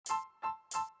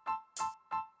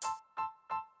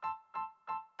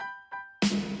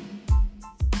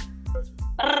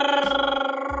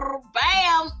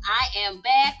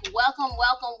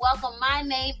welcome. My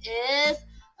name is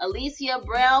Alicia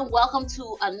Brown. Welcome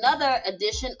to another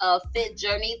edition of Fit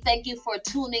Journey. Thank you for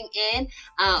tuning in.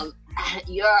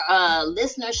 Your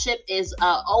listenership is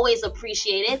always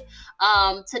appreciated.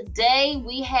 Today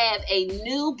we have a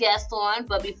new guest on,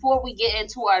 but before we get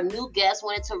into our new guest,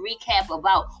 wanted to recap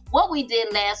about what we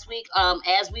did last week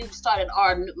as we started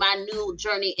my new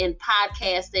journey in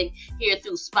podcasting here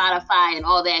through Spotify and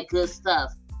all that good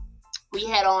stuff. We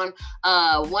had on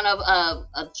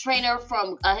a trainer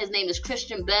from, his name is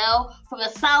Christian Bell from the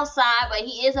South Side, but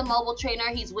he is a mobile trainer.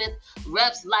 He's with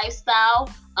Reps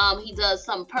Lifestyle. He does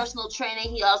some personal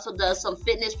training. He also does some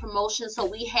fitness promotion. So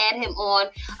we had him on.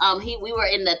 We were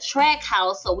in the track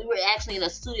house. So we were actually in a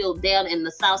studio down in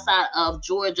the South Side of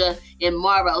Georgia in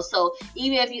Marlboro. So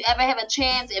even if you ever have a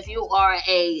chance, if you are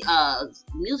a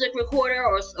music recorder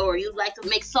or you'd like to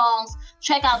make songs,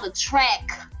 check out the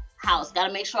track house. Got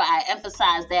to make sure I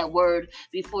emphasize that word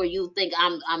before you think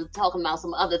I'm talking about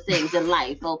some other things in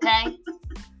life, okay?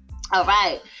 All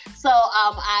right. So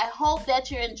I hope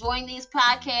that you're enjoying these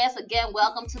podcasts. Again,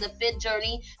 welcome to the Fit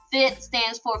Journey. FIT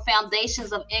stands for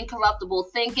Foundations of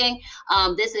Incorruptible Thinking.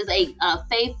 This is a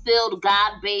faith-filled,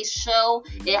 God-based show.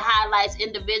 It highlights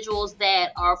individuals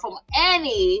that are from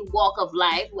any walk of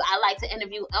life. I like to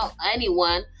interview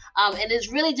anyone. And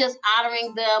it's really just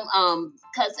honoring them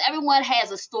because everyone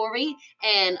has a story.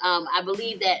 And I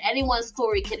believe that anyone's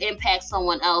story can impact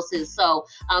someone else's. So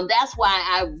that's why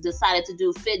I decided to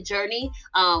do Fit Journey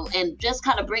and just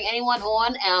kind of bring anyone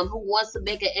on who wants to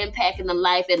make an impact in their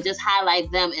life and just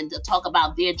highlight them and to talk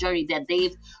about their journey that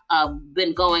they've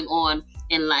been going on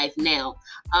in life now.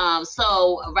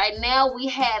 So right now we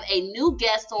have a new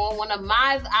guest on, one of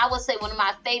my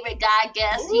favorite guy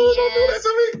guests. He is,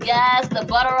 yes, the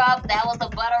butter up. That was the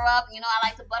butter up. You know, I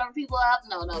like to butter people up.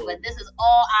 No, but this is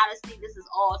all honesty. This is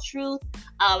all truth.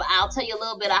 I'll tell you a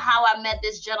little bit of how I met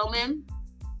this gentleman.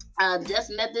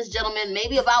 Just met this gentleman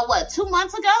maybe about 2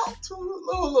 months ago? A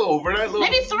little over that.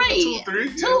 Maybe 3. 2,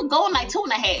 3. Two, going like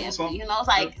 2.5. You know, it's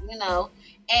like, you know.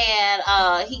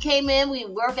 And he came in. We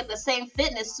work at the same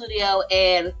fitness studio,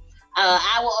 and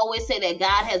I will always say that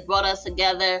God has brought us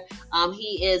together.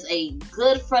 He is a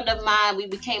good friend of mine. We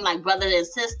became like brother and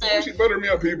sister. She buttered me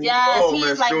up, people. Yes,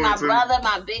 he's like my brother,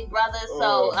 my big brother.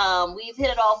 So we've hit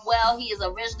it off well. He is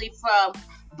originally from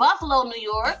Buffalo, New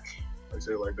York. Why you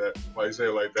say it like that? Why you say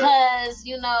it like that? Because,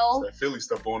 you know, that Philly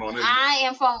stuff going on. I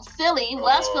am from Philly,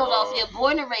 West Philadelphia,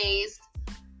 born and raised.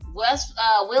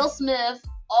 Will Smith,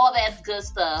 all that good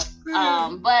stuff.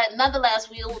 But nonetheless,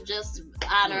 we'll just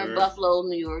honor Buffalo,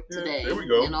 New York today. There we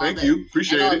go. Thank you.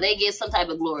 Appreciate it. They get some type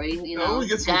of glory. You know, we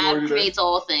get some God glory creates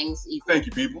all things equal. Thank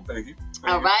you, people. Thank you.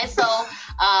 All right. So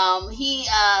he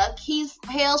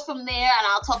hails from there, and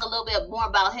I'll talk a little bit more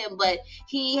about him. But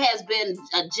he has been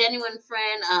a genuine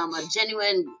friend, a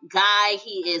genuine guy.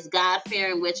 He is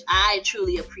God-fearing, which I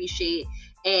truly appreciate.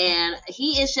 And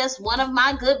he is just one of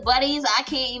my good buddies. I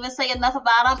can't even say enough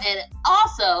about him. And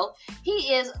also,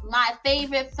 he is my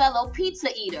favorite fellow pizza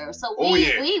eater. So we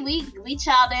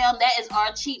chow down. That is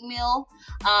our cheat meal.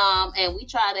 And we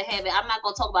try to have it. I'm not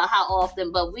gonna talk about how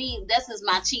often, but this is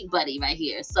my cheat buddy right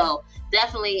here. So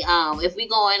definitely, if we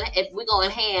going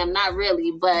ham, not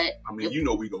really, but I mean,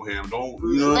 we go ham.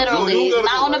 Literally,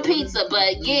 not on the pizza,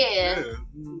 but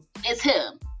it's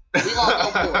him. We gonna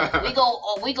go for it.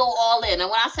 We go all in. And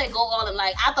when I say go all in,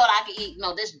 like, I thought I could eat.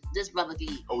 No, this brother could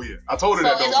eat. Oh yeah, I told her so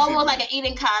that. So it's almost like an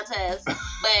eating contest, but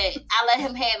I let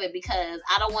him have it because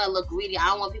I don't want to look greedy. I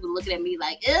don't want people looking at me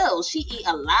like, ew, she eat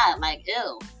a lot. Like,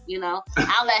 ew, you know.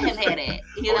 I'll let him have that.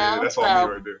 You know. Yeah, that's all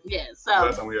me right there. Yeah. So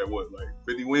last time we had like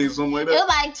 50 wings, something like that. It was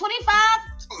like 25.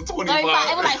 35.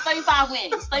 It was like 35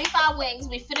 wings. 35 wings.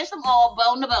 We finished them all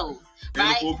bone to bone.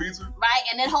 Right? Full pizza? Right,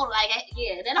 and then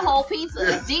then a whole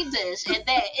pizza, deep dish, and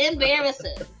that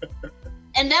embarrassing.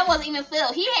 And that wasn't even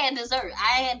filled. He had dessert.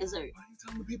 I had dessert.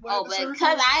 But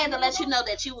because I had to let you know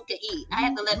that you could eat. I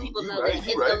had to let people know that it's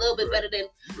a little bit better than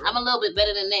I'm a little bit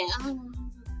better than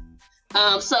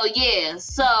that.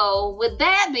 So with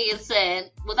that being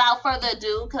said, without further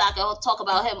ado, because I can talk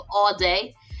about him all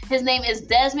day. His name is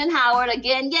Desmond Howard.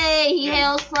 Again, yay! He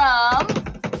hails from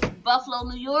Buffalo,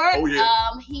 New York. Oh,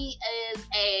 yeah. He is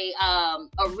a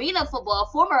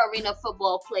former arena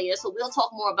football player, so we'll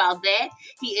talk more about that.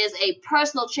 He is a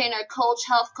personal trainer, coach,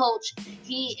 health coach.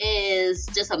 He is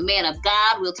just a man of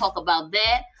God. We'll talk about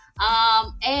that.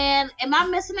 And am I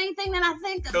missing anything that I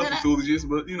think? Health enthusiast,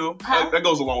 but that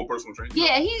goes along with personal training.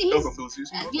 Yeah, he's health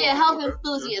enthusiast. Health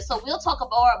enthusiast. So we'll talk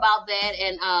more about that.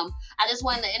 And I just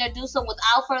wanted to introduce him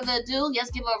without further ado.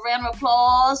 Let's give a round of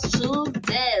applause to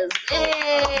Des.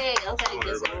 Hey! Okay,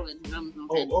 just over drums.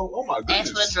 Okay. Oh my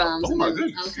goodness. Extra drums. Oh my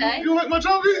goodness. Okay. You like my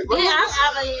drum beat? Yeah,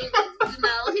 I mean, you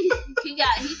know,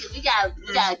 we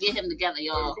gotta get him together,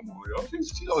 y'all. Come on, y'all.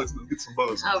 She always get some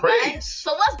brothers some All praise. right.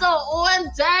 So what's going on,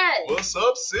 Des? What's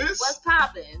up, sis? What's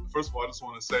poppin'? First of all, I just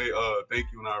want to say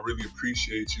thank you, and I really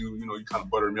appreciate you. You know, you kind of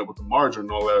buttered me up with the margarine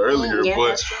and all that earlier, Yeah, but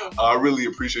that's true. I really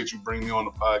appreciate you bringing me on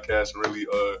the podcast and really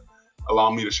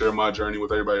allowing me to share my journey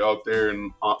with everybody out there.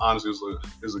 And honestly,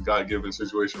 it's a God-given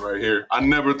situation right here. I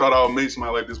never thought I would meet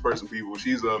somebody like this person, people.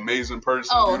 She's an amazing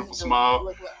person, beautiful smile.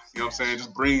 Look. You know what I'm saying?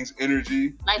 Just brings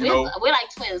energy. Like we're like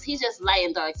twins. He's just light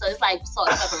and dark, so it's like salt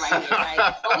and pepper right here,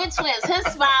 right? But we're twins. His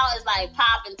smile is like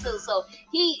popping too. So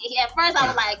he at first I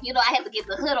was like, you know, I had to get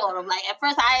the hood on him. Like at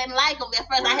first I didn't like him. At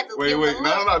first I had to give him the look.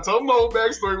 No. Tell him my whole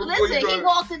backstory. Listen, he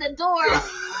walked in the door.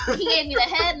 He gave me the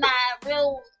head nod,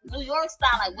 real New York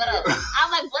style. Like, what up?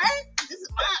 I'm like, what? This is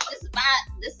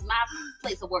my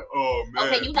place of work. Oh man.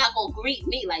 Okay, you're not gonna greet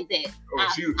me like that. Oh,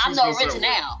 I'm the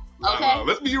original. Okay.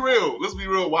 Let's be real.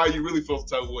 Why you really felt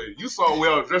the type of way? You saw the way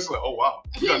I was dressed, like, oh wow,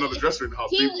 you got another dresser in the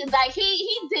house. He you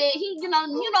know,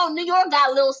 New York got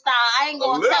a little style. I ain't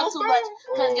gonna tell too much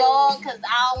because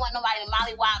I don't want nobody to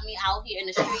mollywop me out here in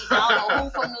the streets. I don't know who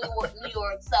from New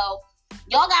York. So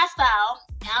y'all got style,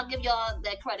 and I'll give y'all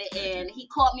that credit. And he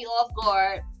caught me off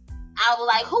guard. I was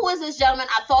like, who is this gentleman?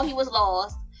 I thought he was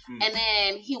lost. And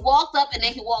then he walked up, and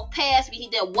then he walked past me. He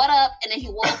did what up, and then he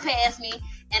walked past me.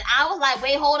 And I was like,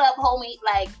 wait, hold up, homie.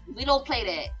 Like, we don't play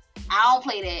that. I don't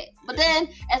play that. But then,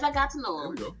 as I got to know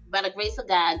him, by the grace of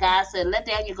God, God said, let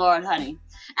down your guard, honey. And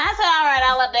I said, all right,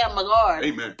 I'll let down my guard.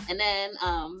 Amen. And then,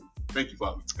 thank you,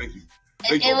 Father. Thank you.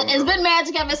 It's been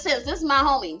magic ever since. This is my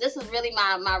homie. This is really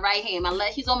my right hand.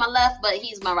 He's on my left, but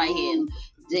he's my right hand.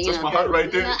 Touch my heart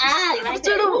right there. Right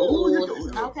there.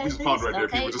 Okay, just pump right there,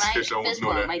 people. Just in case y'all want to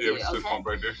know that. Right yeah, just pump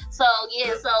right there. So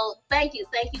so thank you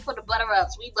for the butter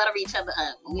ups. We butter each other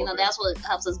up. You know, that's what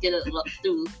helps us get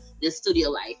through this studio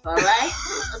life. All right.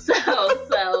 So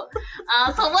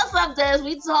what's up, Des?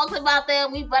 We talked about that.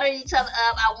 We buttered each other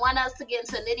up. I want us to get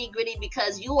into nitty gritty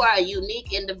because you are a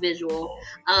unique individual.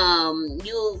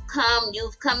 You've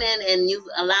come in and you've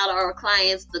allowed our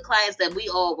clients, the clients that we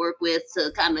all work with,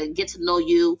 to kind of get to know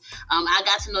you. I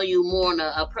got to know you more on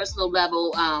a personal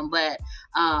level. But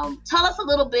tell us a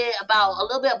little bit about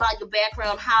your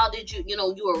background. How did you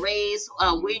were raised,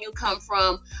 where you come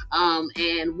from,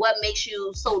 and what makes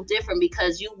you so different,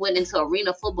 because you went into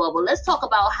arena football. But let's talk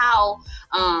about how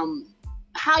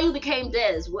you became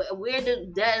Des. Where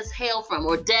did Des hail from,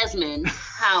 or Desmond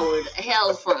Howard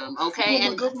hail from? Okay,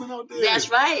 and that's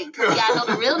right. You gotta know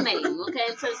the real name. Okay,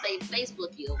 until they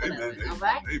Facebook you or whatever. All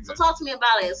right. Amen. So talk to me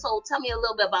about it. So tell me a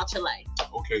little bit about your life.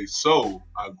 Okay, so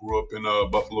I grew up in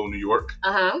Buffalo, New York.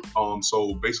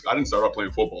 So basically, I didn't start out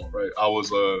playing football. Right, I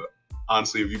was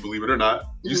honestly, if you believe it or not,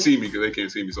 you see me because they can't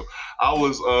see me. So I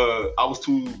was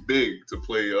too big to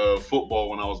play football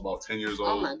when I was about 10 years old.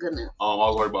 Oh my goodness. I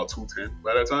was right about 210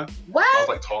 by that time. What? I was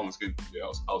like tall and skinny. Yeah,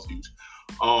 I was huge.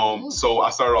 So I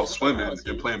started off swimming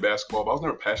and playing basketball, but I was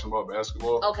never passionate about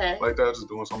basketball. Okay. Like that, just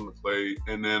doing something to play.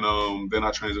 And then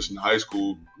I transitioned to high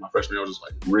school. My freshman year, I was just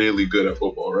like really good at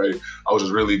football, right? I was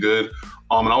just really good.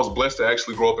 And I was blessed to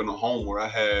actually grow up in a home where I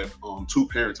had two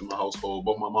parents in my household.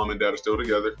 Both my mom and dad are still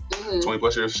together. 20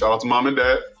 plus years. Shout out to mom and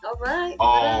dad. All right.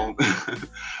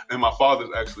 And my father's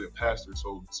actually a pastor.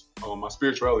 So my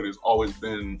spirituality has always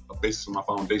been a basis of my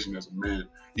foundation as a man,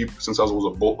 even since I was a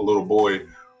little boy.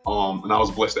 And I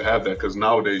was blessed to have that, because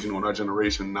nowadays, in our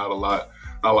generation, not a lot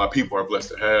of people are blessed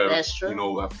to have, that's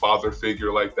true, a father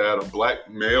figure like that, a black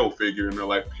male figure in their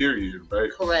life, period, right?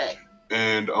 Correct.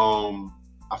 And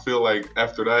I feel like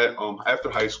after that, after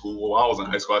high school, I was in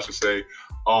high school, I should say,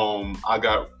 I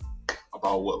got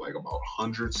about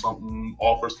 100 something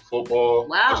offers for football.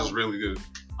 Wow. I was just really good.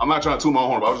 I'm not trying to toot my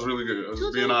horn, but I was just really good. I was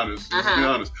just being honest.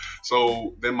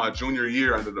 So then my junior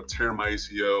year, I ended up tearing my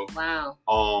ACL. Wow.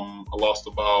 I lost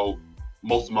about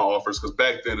most of my offers, because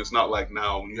back then it's not like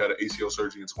now. When you had an ACL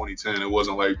surgery in 2010, it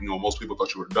wasn't like, most people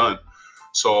thought you were done.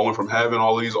 So I went from having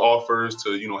all these offers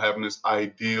to, having this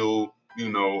ideal,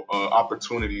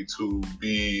 opportunity to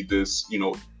be this,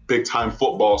 big time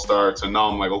football star, to now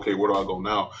I'm like, okay, where do I go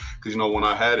now? Because when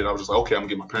I had it, I was just like, okay, I'm gonna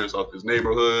get my parents out this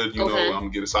neighborhood, I'm gonna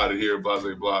get us out of here, blah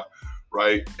blah blah,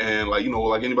 right? And like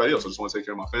anybody else, I just want to take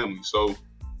care of my family. So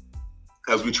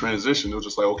as we transitioned, it was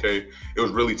just like, okay, it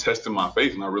was really testing my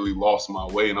faith, and I really lost my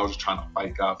way, and I was just trying to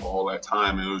fight God for all that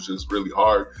time, and it was just really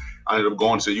hard. I ended up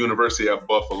going to University at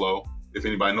Buffalo. If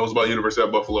anybody knows about University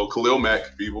at Buffalo, Khalil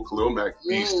Mack, Beast,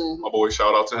 my boy,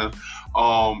 shout out to him.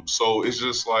 So it's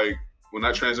just like, when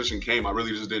that transition came, I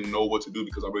really just didn't know what to do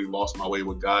because I really lost my way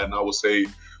with God. And I would say,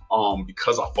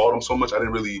 because I fought him so much,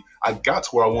 I got to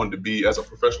where I wanted to be as a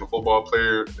professional football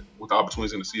player with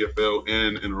opportunities in the CFL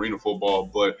and in arena football,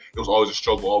 but it was always a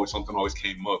struggle, something always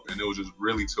came up. And it was just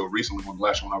really till recently when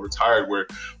I retired where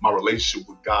my relationship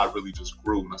with God really just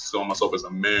grew. And I saw myself as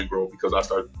a man grow because I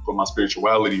started putting my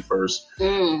spirituality first.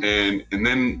 And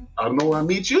then I know when I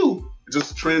meet you.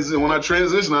 When I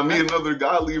transition, I meet another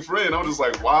godly friend. I'm just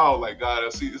like, wow, like God, I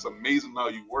see it's amazing how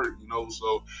you work,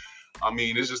 So I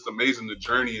mean, it's just amazing the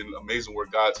journey and amazing where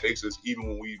God takes us, even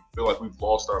when we feel like we've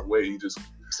lost our way. He just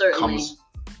comes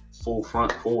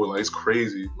forward. Like, it's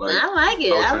crazy. Like, I like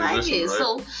it.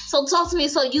 Right? So talk to me.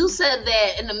 So you said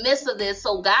that in the midst of this,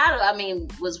 so God,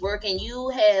 was working. You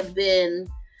have been.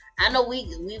 I know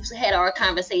we've had our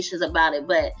conversations about it,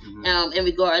 but in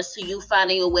regards to you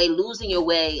finding your way, losing your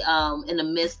way, in the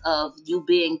midst of you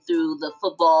being through the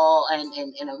football and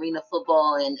arena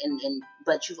football, and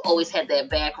but you've always had that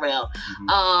background.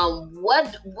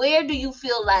 Where do you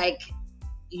feel like,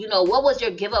 what was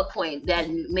your give up point that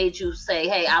made you say,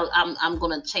 hey, I'm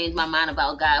going to change my mind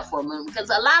about God for a moment? Because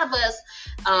a lot of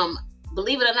us,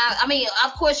 believe it or not,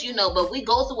 of course, but we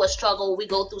go through a struggle, we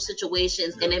go through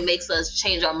situations, and it makes us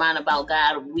change our mind about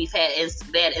God. We've had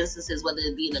bad instances, whether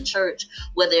it be in the church,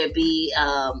 whether it be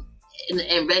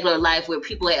in regular life, where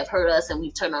people have hurt us and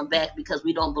we've turned our back because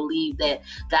we don't believe that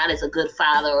God is a good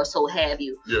father, or so have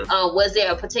you. Was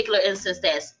there a particular instance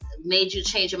that's made you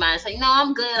change your mind and say, no,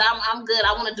 I'm good, I'm good,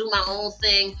 I want to do my own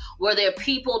thing? Were there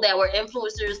people that were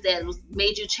influencers that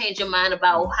made you change your mind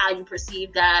about how you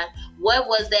perceive God? What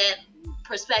was that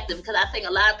perspective? Because I think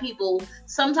a lot of people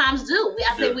sometimes do.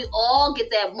 I think we all get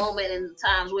that moment in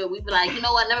times where we be like, you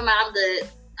know what, never mind, I'm good,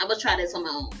 I'm gonna try this on my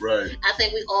own. Right. I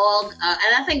think we all, and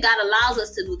I think God allows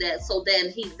us to do that, so then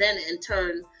He in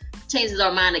turn changes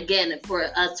our mind again for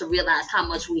us to realize how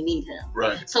much we need Him.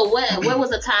 Right. So when was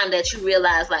the time that you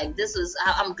realized, like, this is,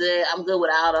 I'm good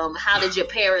without Him? How did your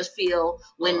parents feel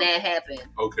when that happened?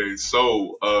 Okay,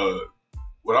 so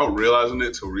without realizing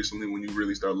it till recently, when you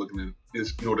really start looking at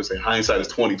this, what they say, hindsight is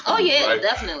 20/20. Oh yeah, right?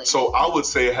 Definitely. So I would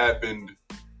say it happened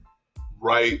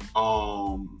right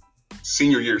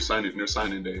senior year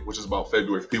signing day, which is about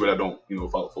February for people that don't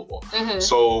follow football.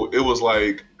 So it was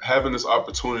like having this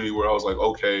opportunity where I was like,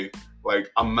 okay, like,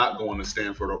 I'm not going to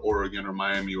Stanford or Oregon or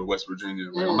Miami or West Virginia.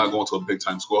 Like, I'm not going to a big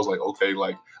time school. I was like, okay,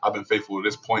 like, I've been faithful to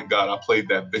this point, God. I played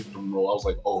that victim role. I was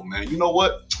like, oh man, you know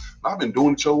what? I've been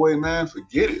doing it your way, man.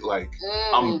 Forget it. Like,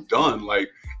 I'm done. Like,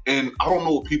 and I don't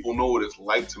know if people know what it's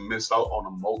like to miss out on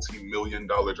a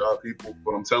multi-million-dollar job, people,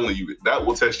 but I'm telling you, that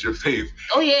will test your faith.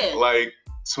 Oh yeah. Like,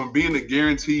 so being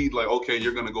guaranteed, like, okay,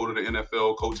 you're going to go to the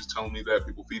NFL, coaches telling me that,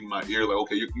 people feeding my ear, like,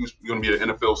 okay, you're going to be an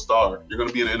NFL star. You're going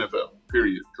to be in the NFL,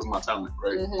 period, because of my talent,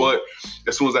 right? But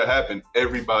as soon as that happened,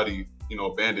 everybody,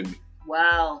 abandoned me.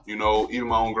 Wow. Even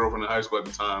my own girlfriend in high school at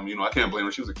the time, I can't blame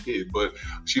her. She was a kid, but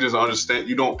she doesn't understand.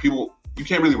 You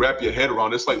can't really wrap your head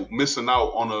around it. It's like missing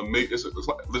out on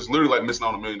it's literally like missing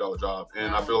out on $1 million job.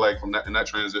 And I feel like in that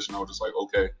transition, I was just like,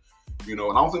 okay. And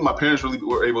I don't think my parents really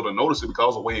were able to notice it because I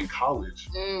was away in college.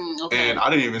 Okay. And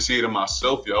I didn't even see it in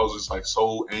myself yet. I was just like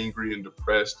so angry and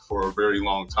depressed for a very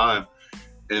long time.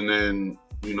 And then,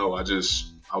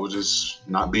 I was just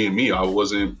not being me. I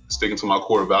wasn't sticking to my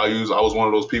core values. I was one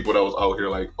of those people that was out here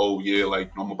like, oh yeah, like,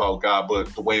 I'm about God,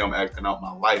 but the way I'm acting out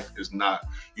my life is not,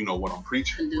 what I'm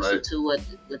preaching. Conducive right? to what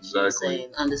you're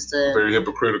saying. Understood. Very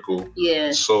hypocritical.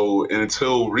 Yeah. So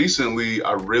until recently,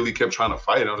 I really kept trying to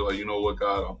fight. I was like, you know what,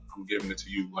 God, I'm giving it to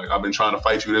you. Like, I've been trying to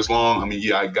fight you this long.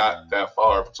 I got that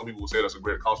far. Some people will say that's a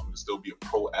great accomplishment to still be a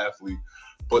pro athlete.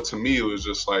 But to me, it was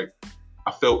just like,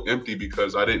 I felt empty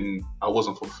because I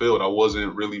wasn't fulfilled. I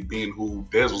wasn't really being who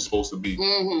Dez was supposed to be.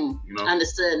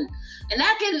 Understood. And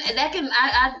that can,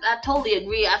 I totally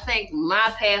agree. I think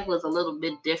my path was a little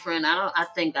bit different. I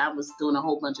think I was doing a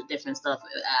whole bunch of different stuff.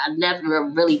 I never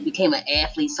really became an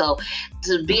athlete. So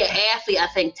to be an athlete, I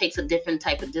think takes a different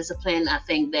type of discipline. I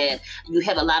think that you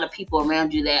have a lot of people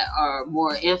around you that are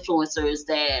more influencers,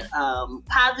 that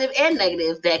positive and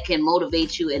negative, that can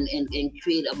motivate you and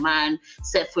create a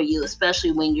mindset for you, especially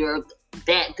when you're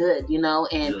that good,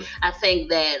 and I think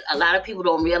that a lot of people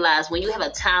don't realize when you have a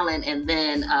talent and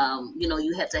then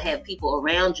you have to have people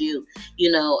around you,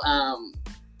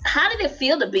 how did it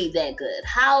feel to be that good?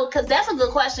 Because that's a good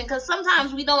question, because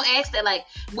sometimes we don't ask that. Like,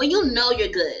 when you're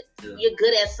good, you're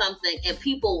good at something and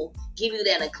people give you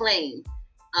that acclaim,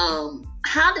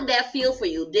 how did that feel for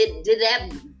you? Did that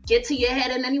get to your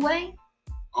head in any way?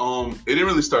 It didn't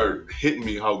really start hitting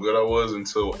me how good I was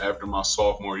until after my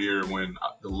sophomore year when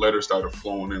the letters started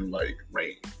flowing in like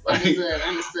rain. Like,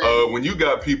 understood. When you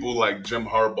got people like Jim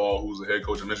Harbaugh, who's the head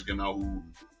coach of Michigan now, who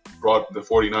brought the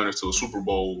 49ers to a Super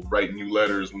Bowl, writing you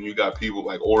letters, when you got people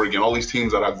like Oregon, all these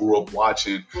teams that I grew up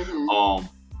watching,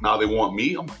 now they want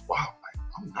me. I'm like, wow,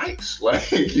 I'm nice. Like,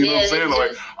 you know what I'm saying?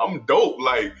 Like, I'm dope.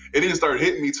 Like, it didn't start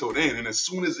hitting me till then. And as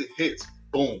soon as it hits,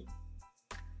 boom,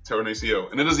 tear an ACL.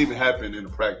 And it doesn't even happen in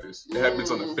the practice. It happens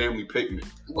on a family picnic.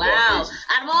 Wow.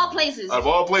 Out of all places. Out of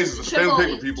all places. It's a family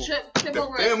picnic, people. Trip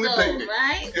over family a stone, picnic.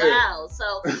 Right? Yeah. Wow.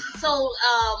 So,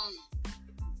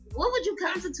 what would you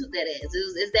constitute that as?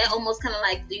 Is that almost kind of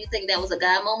like, do you think that was a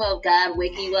God moment of God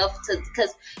waking you up to,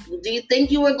 because do you think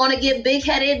you were going to get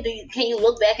big-headed? Can you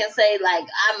look back and say, like,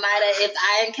 I might have, if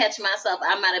I didn't catch myself,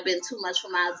 I might have been too much for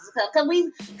myself?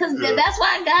 Because that's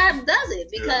why God does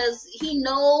it, because he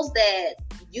knows that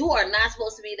you are not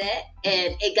supposed to be that,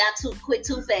 and it got too quick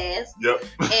too fast. Yep.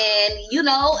 And,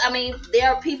 I mean,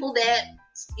 there are people that,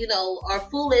 are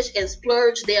foolish and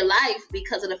splurge their life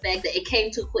because of the fact that it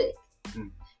came too quick.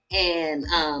 And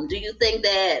do you think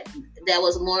that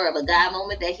was more of a God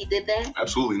moment that he did that?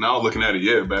 Absolutely. Now looking at it,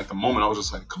 yeah. But at the moment, I was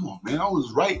just like, come on, man. I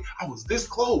was right. I was this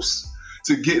close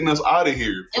to getting us out of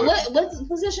here. And what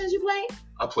positions you played?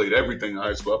 I played everything in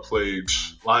high school. I played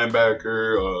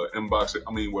linebacker, inbox,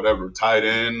 whatever, tight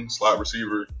end, slot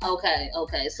receiver. Okay.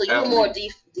 So you were more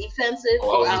defensive?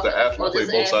 Oh, I was just an athlete. I played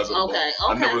both sides of the ball. Okay.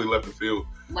 I never really left the field.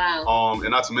 Wow. And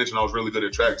not to mention, I was really good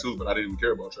at track too, but I didn't even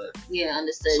care about track. Yeah,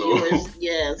 understood. So, understood.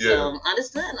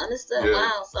 Yeah.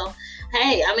 Wow. So,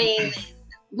 hey, I mean,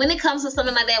 when it comes to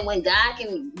something like that, when God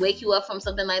can wake you up from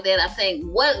something like that, I think,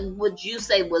 what would you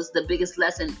say was the biggest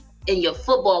lesson in your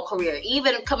football career,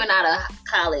 even coming out of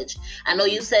college? I know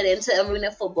you said into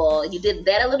arena football. You did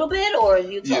that a little bit, or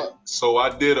you taught? Yeah, so I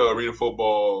did arena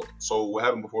football. So what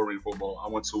happened before arena football? I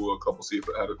went to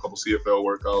had a couple CFL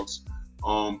workouts.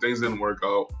 Things didn't work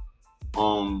out.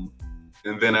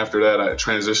 And then after that, I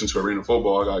transitioned to arena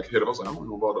football. I got hit. I was like, I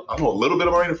know a little bit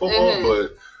about arena football,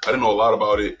 but I didn't know a lot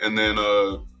about it. And then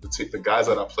the guys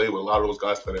that I played with, a lot of those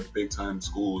guys played at big time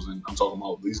schools, and I'm talking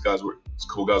about these couple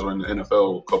guys were in the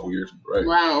NFL a couple years, right?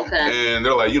 Wow. Okay. And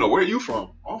they're like, where are you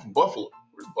from? I'm from Buffalo.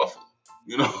 Where's Buffalo?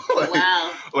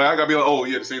 Wow. Like I gotta be like, oh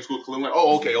yeah, the same school. I'm like,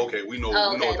 oh okay, we know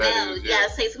what that is. You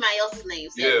gotta say somebody else's name.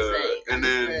 And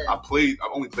then I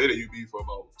only played at UB for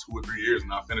about 2 or 3 years,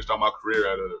 and I finished out my career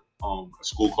at a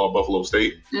school called Buffalo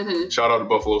State. Shout out to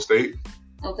Buffalo State.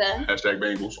 Okay. Hashtag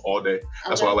Bengals all day.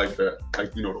 That's why I like that.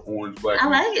 Like, the orange, black. I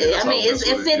like it. I mean, it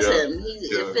fits him.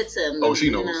 It fits him. Oh, she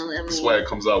knows. The swag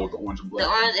comes out with the orange and black.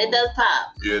 The orange, it does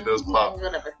pop. Yeah, it does pop.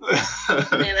 Whatever.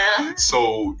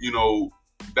 So,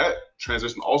 that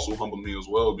transition also humbled me as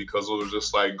well, because it was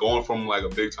just like going from like a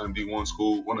big time D1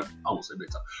 school. I won't say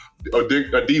big time. A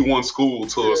D1 school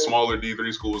to a smaller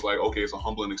D3 school was like, okay, it's a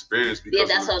humbling experience. Because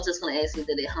that's what I was just going to ask you.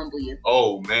 Did it humble you?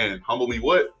 Oh man, humble me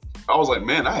what? I was like,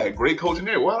 man, I had great coaching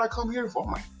there. What did I come here for? I'm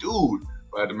like, dude,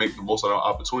 but I had to make the most of the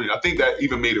opportunity. I think that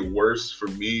even made it worse for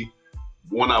me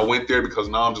when I went there, because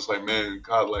now I'm just like, man,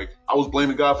 God, like, I was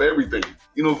blaming God for everything,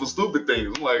 for stupid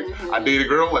things. I'm like, I dated a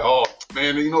girl, I'm like, oh,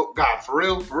 man, God, for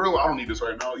real, I don't need this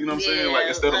right now. You know what I'm saying? Like,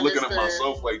 instead of looking at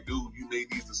myself like, dude, you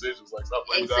made these decisions. Like, stop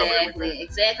blaming God for everything.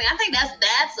 Exactly. I think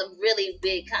that's a really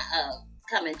big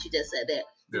comment you just said there.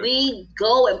 Yeah. We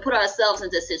go and put ourselves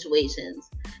into situations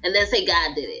and then say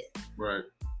God did it. Right.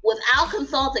 Without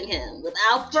consulting him,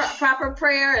 without proper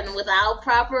prayer, and without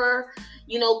proper,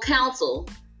 counsel.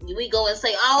 We go and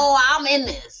say, oh, I'm in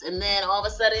this. And then all of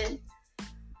a sudden,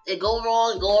 it go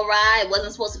wrong, go awry. It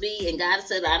wasn't supposed to be. And God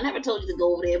said, I never told you to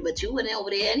go over there, but you went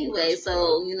over there anyway.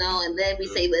 So, and then we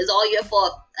say, it's all your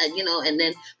fault, and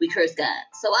then we curse God.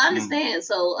 So I understand.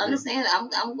 So understand.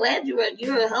 I'm glad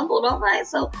you're humbled. All right.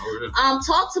 So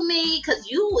talk to me, because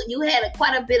you had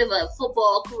quite a bit of a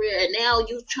football career, and now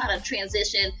you trying to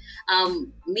transition.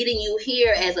 Meeting you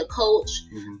here as a coach.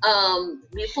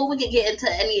 Before we can get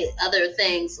into any other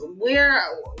things,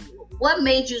 what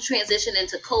made you transition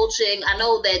into coaching? I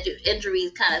know that your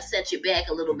injuries kind of set you back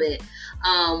a little bit.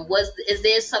 Is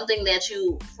there something that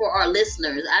for our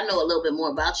listeners, I know a little bit more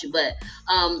about you, but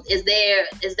is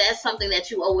that something that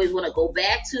you always want to go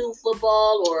back to,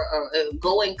 football, or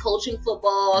go in coaching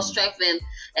football, strength and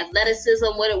athleticism?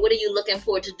 What are you looking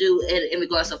forward to do in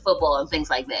regards to football and things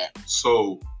like that?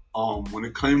 So when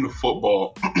it came to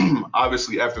football,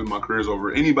 obviously after my career is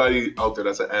over, anybody out there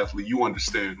that's an athlete, you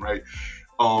understand, right?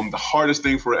 The hardest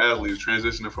thing for an athlete is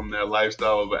transitioning from that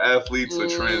lifestyle of an athlete to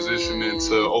transition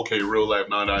into, okay, real life,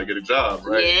 now that I get a job,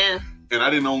 right? Yeah. And I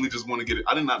didn't only just want to get it.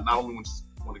 I did not only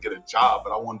want to get a job,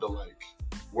 but I wanted to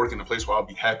work in a place where I'll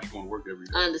be happy going to work every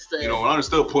day. Understood. You know, and I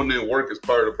understood putting in work is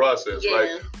part of the process, Yeah.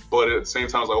 right? But at the same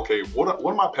time, it's like, okay, what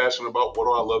am I passionate about? What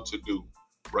do I love to do?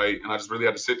 Right? And I just really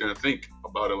had to sit there and think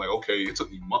about it. Like, okay, it took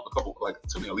me it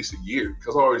took me at least a year,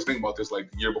 because I always think about this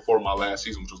like the year before my last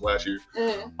season, which was last year.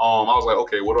 Mm-hmm. I was like,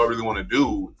 okay, what do I really want to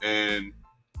do? And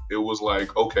it was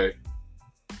like, okay,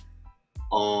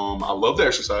 I love the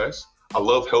exercise. I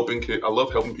love helping kids. I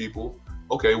love helping people.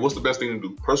 Okay, what's the best thing to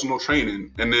do? Personal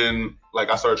training. And then like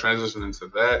I started transitioning into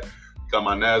that. Got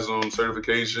my NASM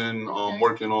certification.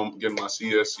 Working on getting my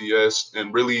CSCS,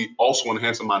 and really also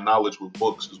enhancing my knowledge with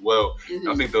books as well. Mm-hmm. And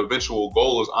I think the eventual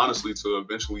goal is honestly to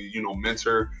eventually,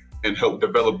 mentor and help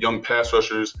develop young pass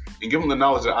rushers and give them the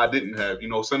knowledge that I didn't have.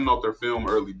 Sending out their film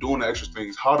early, doing the extra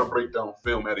things, how to break down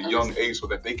film at a young age so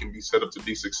that they can be set up to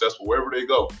be successful wherever they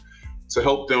go. To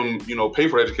help them, pay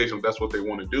for education if that's what they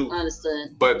want to do.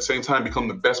 Understood. But at the same time, become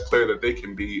the best player that they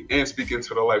can be and speak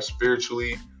into their life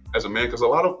spiritually as a man. Because a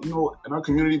lot of, in our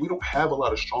community, we don't have a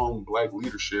lot of strong Black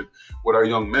leadership with our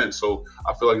young men. So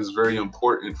I feel like it's very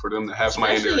important for them to have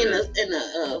somebody in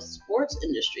the sports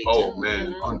industry. Oh, too,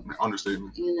 man,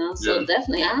 understatement. So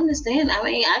definitely, I understand. I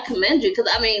mean, I commend you, because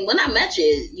when I met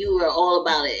you, you were all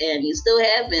about it, and you still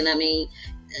have been.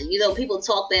 People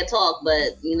talk that talk,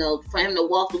 but for him to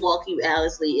walk the walk, he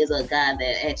honestly is a guy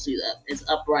that actually is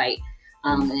upright.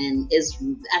 And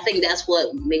I think that's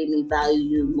what made me value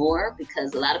you more,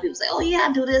 because a lot of people say, oh yeah,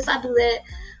 I do this, I do that.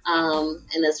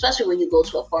 And especially when you go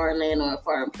to a foreign land or a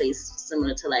foreign place,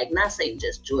 similar to, like, not saying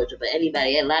just Georgia, but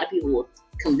anybody, a lot of people will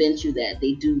convince you that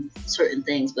they do certain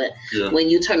things, but when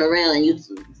you turn around and you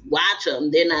watch them,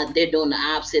 they're doing the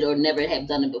opposite or never have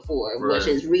done it before, which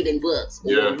is reading books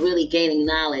or really gaining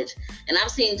knowledge. And I've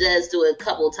seen Jez do it a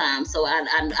couple times, so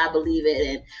I believe it,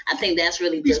 and I think that's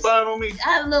really just spying on me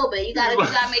a little bit. You gotta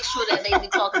make sure that they be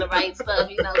talking the right stuff,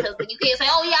 because you can't say,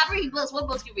 oh yeah, I read books. What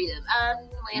books you reading?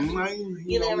 Right?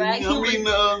 I'm reading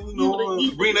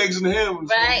Green Eggs and Ham.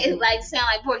 Right? It sound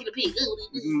like Porky the Pig.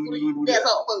 That's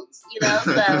all, folks.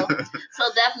 So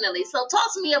definitely. So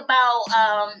talk to me about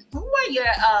who are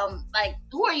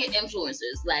your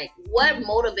influencers? Like, what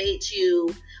motivates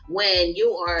you when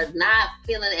you are not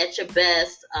feeling at your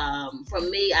best? For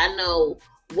me, I know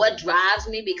what drives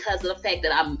me because of the fact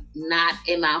that I'm not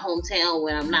in my hometown,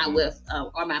 when I'm not with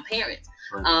or my parents.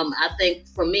 Right. I think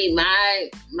for me, my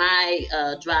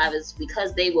drive is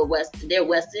because they're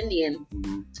West Indian.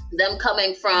 Mm-hmm. Them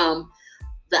coming from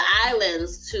the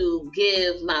islands to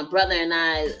give my brother and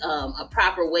I a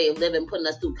proper way of living, putting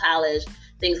us through college,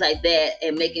 things like that,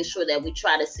 and making sure that we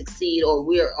try to succeed, or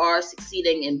we are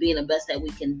succeeding and being the best that we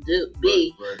can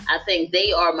be. Right. I think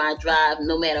they are my drive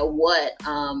no matter what.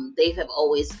 They have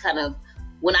always kind of,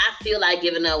 when I feel like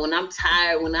giving up, when I'm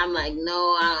tired, when I'm like,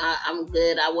 no, I'm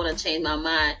good, I want to change my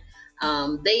mind,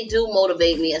 they do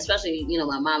motivate me, especially,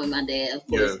 my mom and my dad, of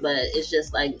course, but it's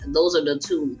just like, those are the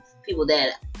two people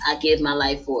that I give my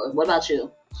life for. What about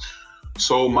you?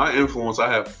 So my influence,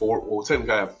 I have 4. Well,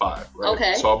 technically I have 5. Right?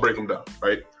 Okay. So I'll break them down.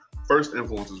 Right. First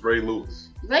influence is Ray Lewis.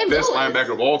 Best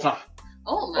linebacker of all time.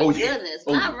 Oh my goodness,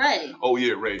 not Ray. Oh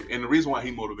yeah, Ray. And the reason why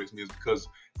he motivates me is because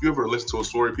if you ever listen to a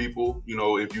story, people,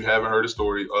 if you haven't heard a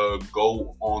story,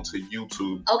 go onto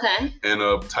YouTube. Okay.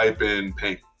 And type in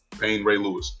Payne Ray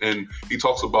Lewis, and he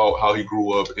talks about how he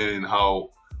grew up and how.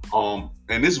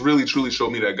 And this really truly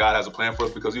showed me that God has a plan for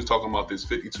us, because he was talking about this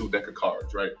 52 deck of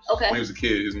cards, right? Okay. When he was a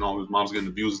kid, his mom's getting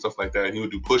abused and stuff like that, and he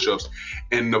would do push-ups.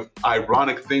 And the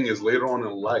ironic thing is, later on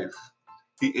in life,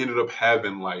 he ended up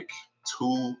having like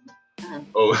 2.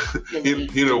 He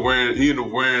ended up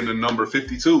wearing the number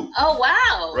 52. Oh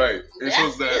wow! Right. It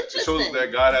shows that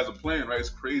God has a plan, right? It's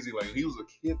crazy. Like, he was a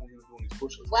kid when he was doing these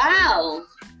push-ups. Wow.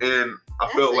 And I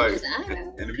felt like,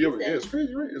 and if you ever, it's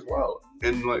crazy, right? It's wild.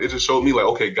 And like, it just showed me like,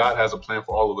 okay, God has a plan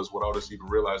for all of us without us even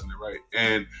realizing it, right?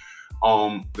 And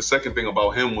the second thing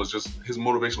about him was just his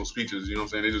motivational speeches. You know what I'm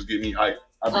saying? They just get me hyped.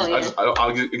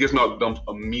 It gets me out of the dumps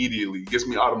immediately. It gets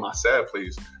me out of my sad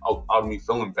place, out of me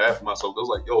feeling bad for myself. It was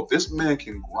like, yo, if this man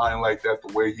can grind like that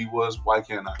the way he was, why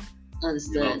can't I?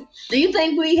 Understood. Do you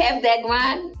think we have that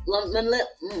grind,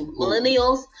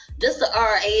 millennials, just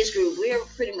our age group? We're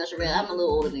pretty much around. I'm a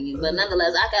little older than you, but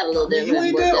nonetheless, I got a little different. You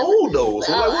ain't that old though.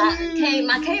 So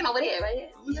my cane over there, right here.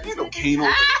 You ain't no cane over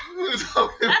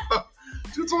there.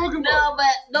 What you talking about?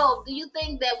 No. Do you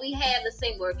think that we have the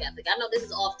same work ethic? I know this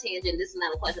is off tangent. This is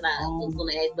not a question I was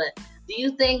going to ask, but do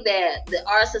you think that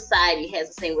our society has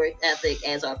the same work ethic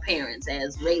as our parents,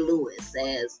 as Ray Lewis,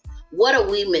 as what are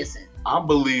we missing? I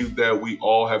believe that we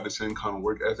all have the same kind of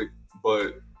work ethic,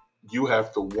 but you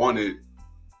have to want it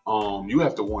you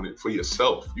have to want it for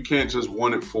yourself. You can't just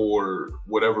want it for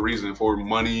whatever reason, for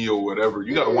money or whatever.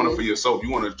 You got to want it for yourself.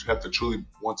 You want to have to truly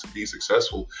want to be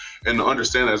successful and to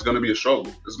understand that it's going to be a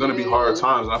struggle. It's going to be hard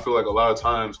times. And I feel like a lot of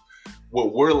times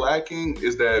what we're lacking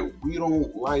is that we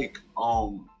don't like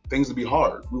things to be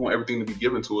hard. We want everything to be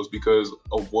given to us because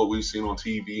of what we've seen on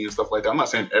TV and stuff like that. I'm not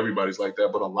saying everybody's like that,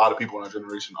 but a lot of people in our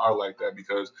generation are like that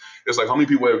because it's like, how many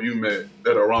people have you met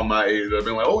that are around my age that have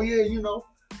been like, oh yeah,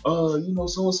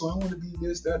 so-and-so, I want to be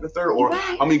this, that, the third. Or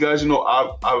how many guys, I've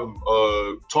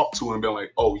talked to and been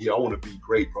like, oh yeah, I want to be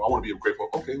great, bro. I want to be a great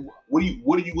football. Okay, what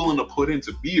are you willing to put in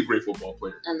to be a great football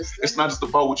player? Understood. It's not just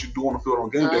about what you do on the field on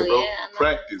game day, bro.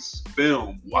 Practice,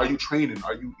 film. Are you training?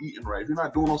 Are you eating right? If you're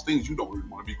not doing those things, you don't really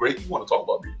want to be great. You want to talk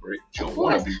about being great. You don't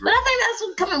want to be great. But I think that's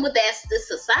what coming with this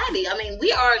society. I mean,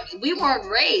 we weren't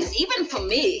raised, even for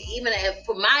me,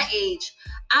 for my age,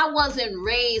 I wasn't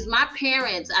raised. My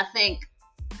parents, I think,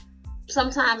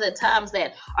 sometimes at times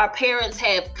that our parents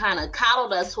have kind of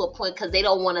coddled us to a point because they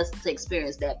don't want us to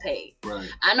experience that pain. Right.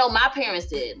 I know my parents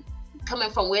did. Coming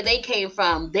from where they came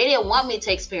from, they didn't want me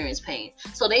to experience pain.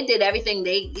 So they did everything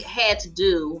they had to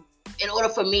do in order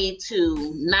for me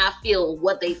to not feel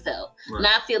what they felt,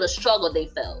 not feel the struggle they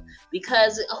felt.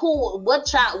 Because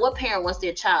what parent wants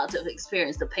their child to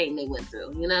experience the pain they went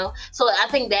through, So I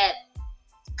think that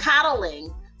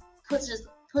coddling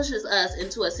pushes us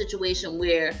into a situation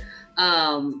where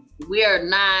we are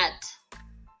not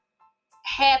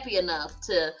happy enough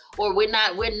or we're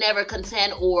never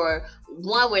content, or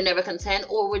we're never content,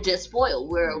 or we're just spoiled.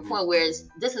 We're at a point where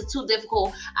this is too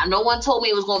difficult. No one told me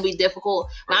it was going to be difficult.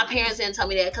 My parents didn't tell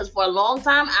me that, because for a long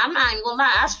time, I'm not even going to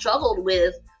lie, I struggled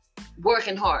with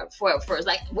working hard for at first.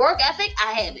 Like work ethic,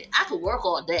 I have it. I could work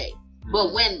all day.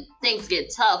 But when things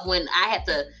get tough, when I have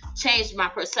to change my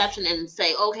perception and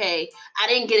say, okay, I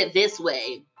didn't get it this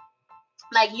way.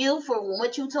 Like for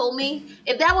what you told me,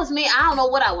 if that was me, I don't know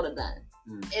what I would have done.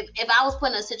 If I was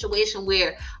put in a situation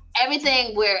where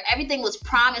everything was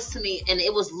promised to me and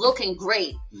it was looking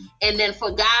great, and then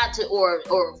for God to or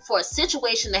for a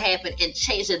situation to happen and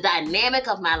change the dynamic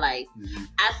of my life,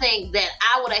 I think that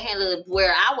I would have handled it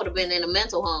where I would have been in a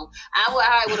mental home.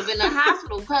 I would have been in a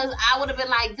hospital, because I would have been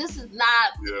like, this is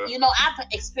not, I've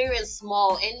experienced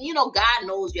small, and God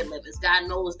knows your limits. God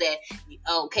knows that,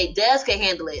 okay, Des can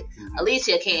handle it.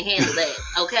 Alicia can't handle that.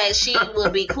 Okay, she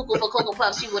would be cuckoo for Cocoa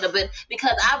Puffs. She would have been,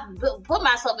 because I've put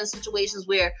myself in situations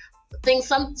where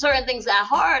certain things got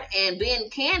hard, and being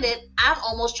candid, I've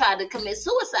almost tried to commit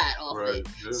suicide off it.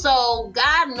 Yeah. So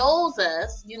God knows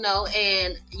us,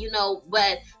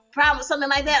 but probably something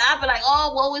like that, I'd be like,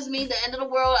 oh, woe is me, the end of the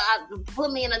world.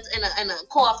 Put me in a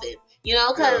coffin,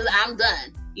 because I'm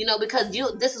done. Because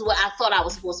this is what I thought I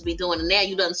was supposed to be doing, and now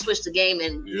you done switched the game,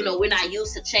 and we're not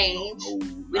used to change.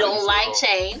 We don't like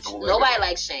change. Nobody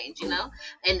likes change, and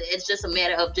it's just a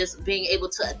matter of just being able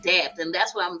to adapt, and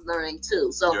that's what I'm learning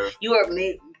too. So you are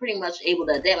pretty much able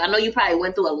to adapt. I know you probably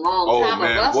went through a long time,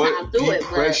 a rough time through it,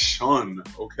 depression,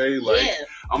 okay?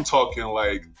 I'm talking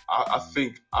like I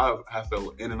think I fell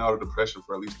in and out of depression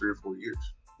for at least 3 or 4 years.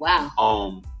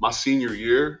 Wow. My senior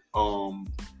year,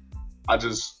 I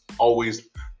just always,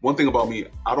 one thing about me,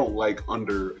 I don't like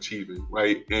underachieving,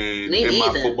 right? And in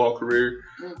my football career,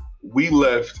 we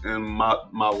left in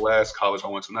my last college I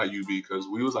went to, not UB, because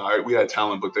we was all right. We had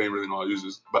talent, but they didn't really know how to use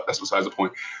this. But that's besides the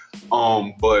point.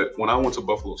 But when I went to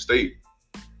Buffalo State,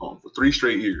 for 3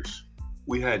 straight years,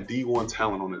 we had D1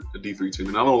 talent on the D3 team.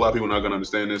 And I know a lot of people are not going to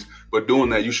understand this, but doing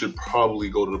that, you should probably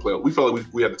go to the playoff. We felt like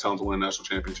we had the talent to win a national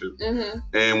championship.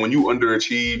 And when you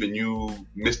underachieve and you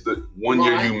miss the one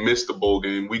year, you missed the bowl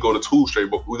game. We go to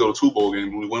 2 bowl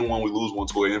games. We win one, we lose one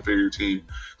to an inferior team.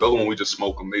 The other one, we just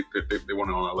smoke them. They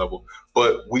weren't on our level.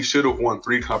 But we should have won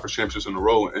 3 conference championships in a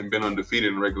row and been undefeated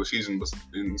in the regular season. But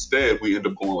instead, we end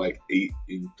up going like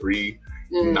 8-3.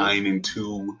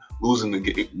 9-2,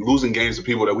 losing games to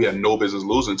people that we had no business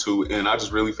losing to, and I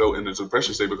just really felt in the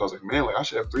depression state, because I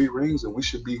should have 3 rings and we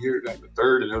should be here at the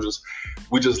 3rd, and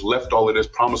we just left all of this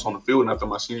promise on the field. And after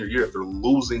my senior year, after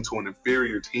losing to an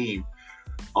inferior team,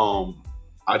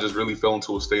 I just really fell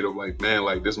into a state of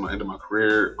this is my end of my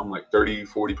career. I'm like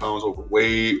 30-40 pounds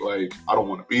overweight. I don't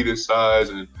want to be this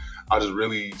size, and I just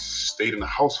really stayed in the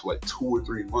house for 2 or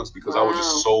 3 months because I was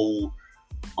just so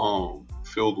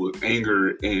filled with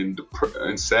anger and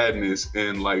sadness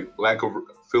and lack of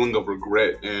feeling of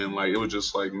regret, and it was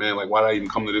just why did I even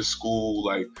come to this school,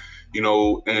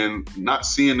 and not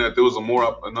seeing that there was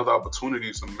another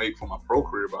opportunity to make for my pro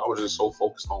career. But I was just so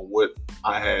focused on what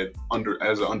I had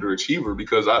as an underachiever,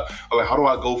 because I how do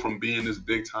I go from being this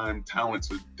big time talent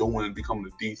to becoming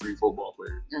a D3 football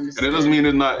player? Understood. And it doesn't mean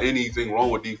there's not anything wrong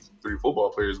with D3 football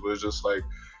players, but it's just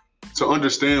to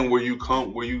understand where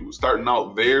you starting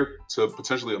out there to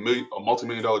potentially a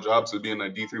multi-million-dollar job to be in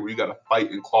that D3 where you got to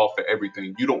fight and claw for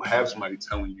everything. You don't have somebody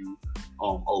telling you,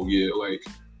 oh yeah, like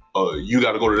you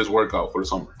got to go to this workout for the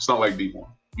summer. It's not like D1.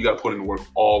 You got to put in the work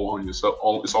all on yourself.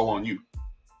 It's all on you,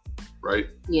 right?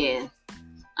 Yeah,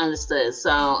 understood.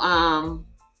 So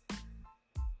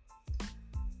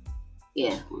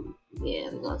yeah,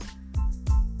 we're gonna.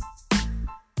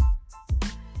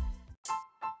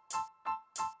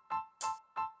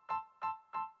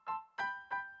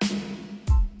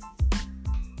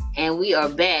 And we are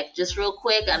back. Just real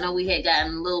quick, I know we had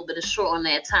gotten a little bit of short on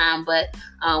that time, but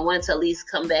wanted to at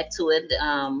least come back to it.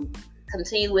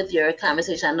 Continue with your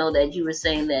conversation. I know that you were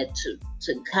saying that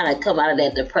to kind of come out of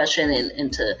that depression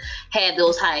and to have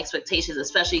those high expectations,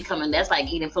 especially that's like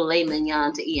eating filet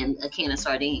mignon to eating a can of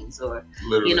sardines, or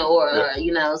Literally.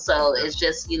 So it's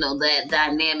just that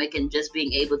dynamic and just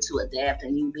being able to adapt,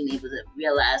 and you being able to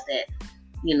realize that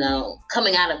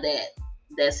coming out of that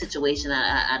situation,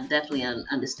 I definitely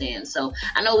understand. So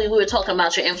I know we were talking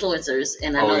about your influencers,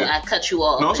 and I know I cut you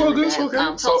off. No, it's all good. It's okay.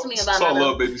 Talk to me about I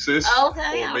love baby sis.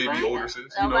 Okay, or baby older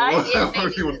sis. All right, yeah,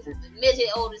 midget older sis. Midget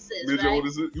older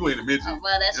sis. You ain't a midget.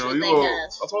 Well, that's true. Thank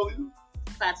gosh. How tall are you?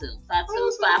 5'2", 5'2",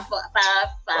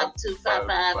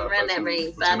 5'5", around that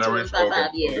range. 5'2", 5'5",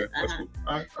 yeah. That's cool.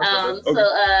 All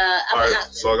right.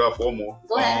 So I got 4 more.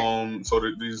 Go ahead. So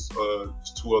these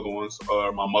 2 other ones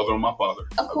are my mother and my father.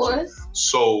 Of course.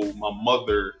 So my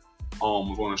mother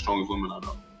was one of the strongest women I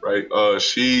know. Right.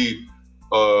 She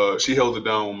held it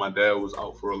down when my dad was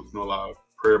out for a lot of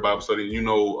prayer, Bible study.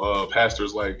 And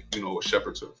pastors like a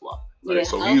shepherd to the flock. Right. Yeah,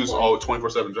 so he was all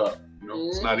 24/7 job.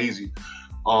 It's not easy.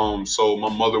 So my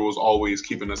mother was always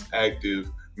keeping us active,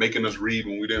 making us read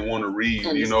when we didn't want to read,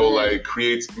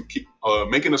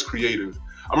 making us creative.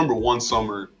 I remember one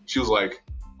summer she was like,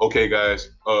 okay guys,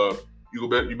 you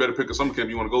better pick a summer camp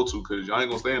you want to go to, because y'all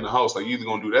ain't gonna stay in the house. Like, you either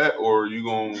gonna do that or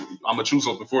I'm gonna choose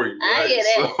something for you. Right? I hear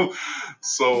that.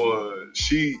 So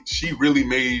she really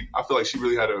I feel like she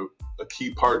really had a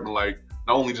key part in like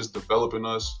not only just developing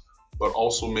us, but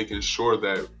also making sure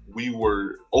that we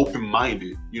were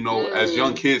open-minded. As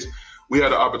young kids, we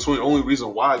had an opportunity. The only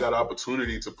reason why I got an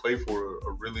opportunity to play for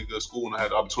a really good school and I had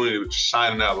the opportunity to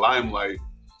shine in that limelight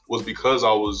was because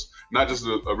I was not just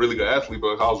a really good athlete,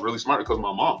 but I was really smart because of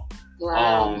my mom.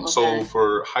 Wow. Okay. So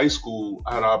for high school,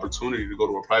 I had an opportunity to go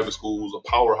to a private school. It was a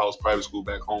powerhouse private school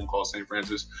back home called St.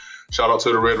 Francis. Shout out to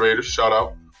the Red Raiders. Shout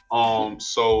out.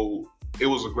 So it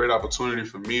was a great opportunity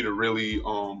for me to really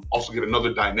also get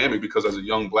another dynamic, because as a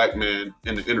young black man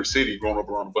in the inner city, growing up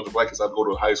around a bunch of black kids, I'd go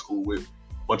to high school with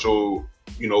a bunch of,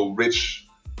 rich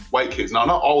white kids. Now,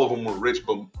 not all of them were rich,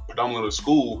 but predominantly the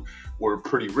school were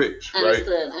pretty rich, right?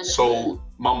 Understood. So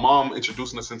my mom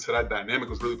introducing us into that dynamic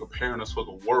was really preparing us for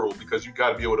the world, because you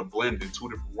got to be able to blend in 2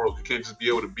 different worlds. You can't just be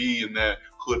able to be in that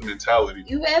hood mentality.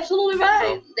 You're absolutely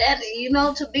right. That,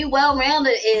 to be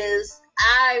well-rounded is,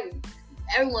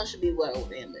 everyone should be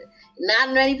well-rounded.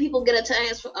 Not many people get a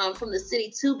chance from the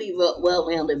city to be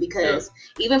well-rounded, because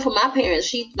even for my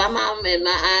parents, my mom and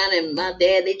my aunt and my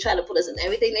dad, they tried to put us in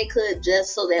everything they could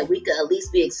just so that we could at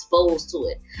least be exposed to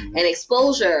it. Mm-hmm. And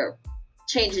exposure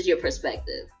changes your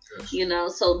perspective.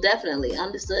 Yes. So definitely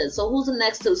understood. So who's the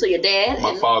next two? So your dad?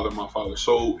 My father.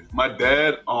 So my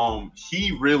dad,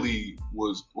 he really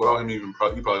was, without him even, he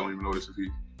probably don't even know this if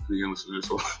he listen to this.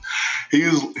 So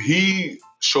he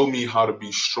showed me how to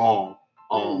be strong.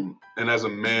 And as a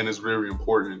man is very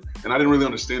important. And I didn't really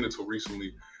understand it until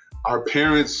recently. Our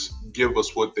parents give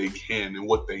us what they can and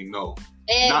what they know.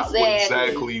 Exactly. Not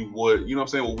exactly what,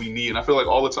 what we need. And I feel like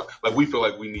all the time, like we feel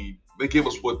like we need, they give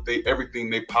us everything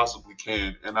they possibly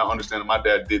can. And I understand that my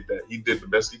dad did that. He did the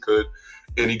best he could,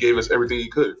 and he gave us everything he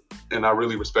could. And I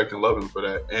really respect and love him for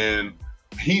that. And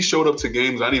he showed up to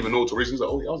games I didn't even know until recently. He's like,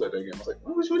 oh, yeah, I was at that game. I was like,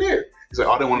 why was you there? He's like,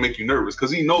 I didn't want to make you nervous,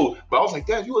 because he know. But I was like,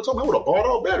 Dad, you would have told me I would have balled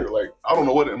out better. Like, I don't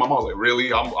know what. And my mom was like,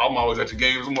 really? I'm always at your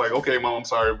games. I'm like, okay, Mom, I'm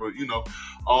sorry, but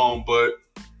but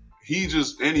he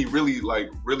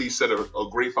really set a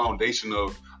great foundation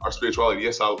of our spirituality.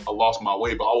 Yes, I lost my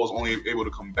way, but I was only able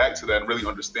to come back to that and really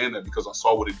understand that because I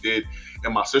saw what it did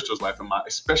in my sister's life and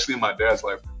especially in my dad's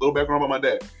life. A little background about my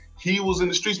dad. He was in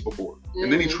the streets before,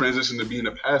 and then he transitioned to being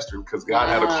a pastor because God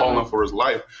had a calling for his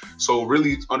life. So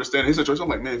really understanding his situation, I'm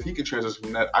like, man, if he can transition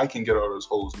from that, I can get out of this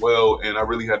hole as well. And I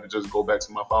really had to just go back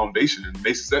to my foundation, and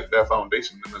they set that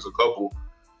foundation as a couple.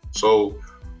 So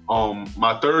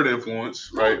my third influence,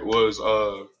 right, was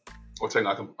I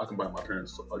can buy my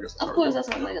parents. So I guess of course that's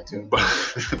what I like too.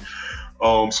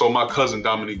 So my cousin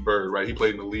Dominique Bird, right, he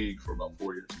played in the league for about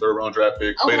 4 years. 3rd round draft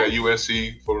pick, played at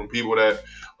USC. For them people that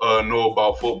know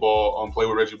about football. Play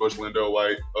with Reggie Bush, Lindell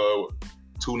White,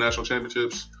 2 national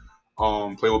championships.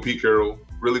 Play with Pete Carroll,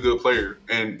 really good player,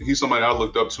 and he's somebody I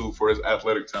looked up to for his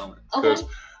athletic talent because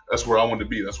that's where I wanted to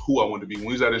be. That's who I wanted to be. When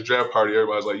he was at his draft party,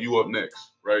 everybody's like, "You up next,"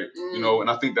 right? You know, and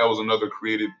I think that was another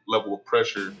created level of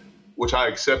pressure, which I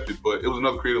accepted, but it was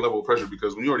another created level of pressure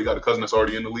because when you already got a cousin that's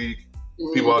already in the league,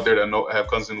 people out there that have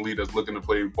cousins in the league that's looking to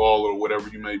play ball or whatever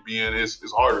you may be in, it's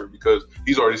harder because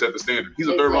he's already set the standard. He's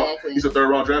a third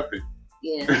round draft pick.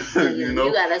 Yeah, you know,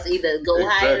 you gotta either go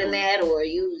higher than that or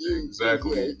you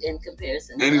in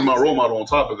comparison. And he's my role model on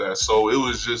top of that. So it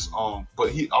was just but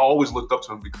I always looked up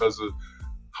to him because of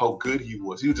how good he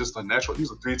was. He was just a natural. He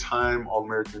was a 3-time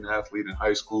All-American athlete in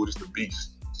high school, just a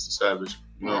beast, just a savage.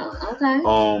 You know. Okay.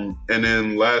 And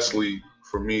then lastly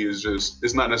for me is just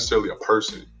it's not necessarily a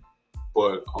person,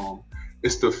 but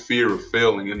it's the fear of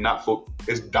failing and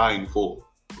it's dying full,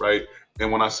 right?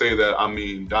 And when I say that, I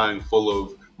mean dying full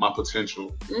of my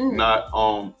potential, not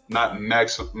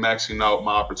maxing out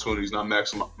my opportunities, not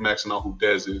maxing out who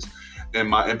Dez is and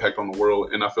my impact on the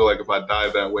world. And I feel like if I die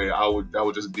that way, that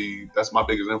would just be, that's my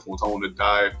biggest influence. I want to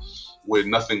die with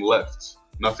nothing left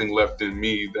in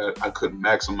me that I couldn't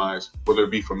maximize, whether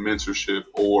it be from mentorship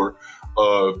or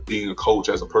being a coach,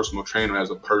 as a personal trainer,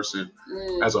 as a person,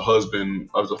 as a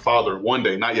husband, as a father. One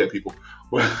day, not yet, people.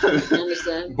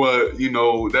 But you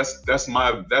know, that's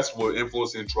what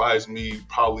influences and drives me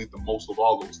probably the most of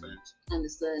all those things.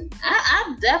 Understood.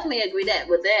 I definitely agree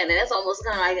with that, and that's almost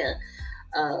kind of like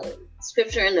a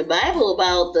scripture in the Bible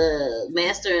about the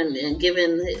master and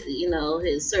giving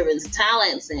his servants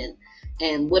talents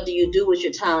and what do you do with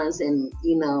your talents, and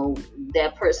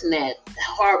that person that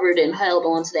harbored and held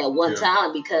on to that one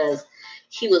talent because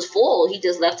he was full. He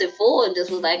just left it full and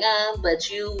just was like, but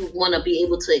you want to be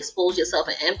able to expose yourself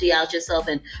and empty out yourself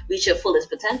and reach your fullest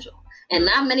potential. And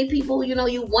not many people, you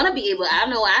want to be able, I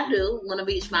know I do, want to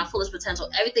reach my fullest potential.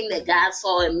 Everything that God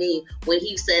saw in me when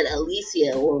he said,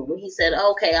 Alicia, or when he said,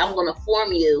 okay, I'm going to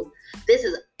form you. This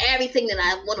is everything that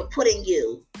I want to put in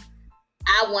you.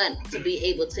 I want to be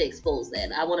able to expose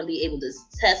that. I want to be able to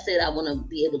test it. I want to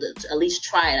be able to at least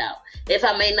try it out. If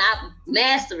I may not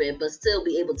master it, but still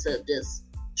be able to just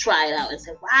try it out and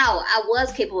say, wow, I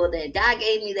was capable of that. God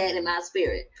gave me that in my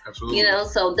spirit. Absolutely.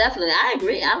 So definitely, I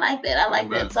agree. I like that.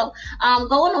 That. So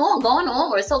going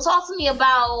on. So talk to me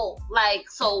about,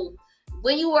 so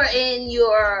when you were in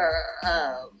your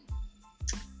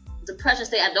depression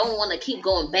state, I don't want to keep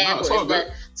going backwards,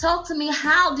 but talk to me,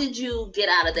 how did you get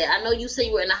out of that? I know you said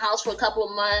you were in the house for a couple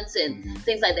of months and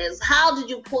things like that. How did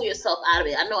you pull yourself out of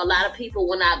it? I know a lot of people,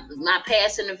 my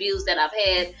past interviews that I've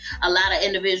had, a lot of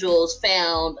individuals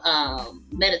found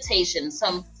meditation.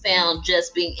 Some found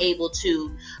just being able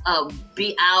to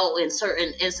be out in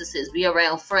certain instances, be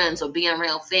around friends or being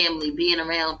around family, being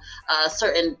around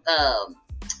certain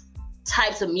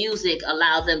types of music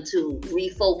allow them to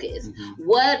refocus.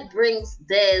 What brings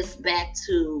Dez back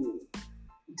to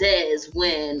Dez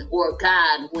or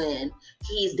God when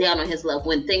he's down on his luck,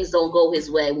 when things don't go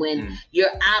his way, when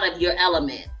you're out of your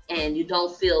element and you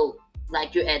don't feel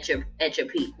like you're at your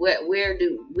peak? Where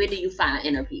do you find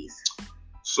inner peace?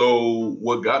 So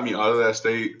what got me out of that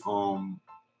state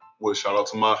was, shout out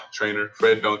to my trainer,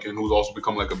 Fred Duncan, who's also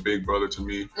become like a big brother to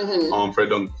me. Fred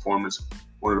Duncan Performance,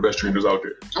 one of the best trainers out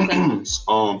there. Okay.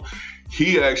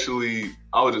 He actually,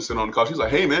 I was just sitting on the couch. He's like,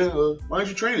 "Hey man, why aren't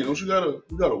you training? Don't you got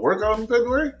a workout in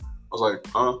February?" I was like,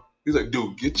 He's like,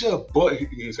 "Dude, get your butt." He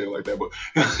didn't say it like that, but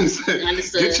he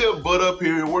said, "Get your butt up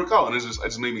here and work out." And it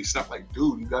just made me snap. Like,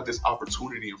 dude, you got this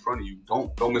opportunity in front of you.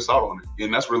 Don't miss out on it.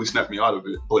 And that's really snapped me out of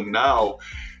it. But now,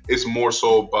 it's more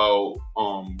so about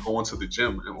going to the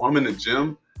gym. And when I'm in the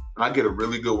gym, and I get a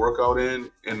really good workout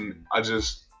in, and I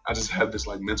just have this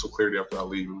like mental clarity after I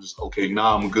leave. I'm just, okay,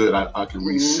 now I'm good. I can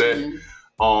reset.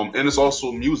 And it's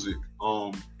also music.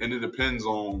 And it depends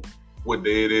on what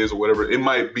day it is or whatever. It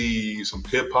might be some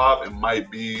hip hop. It might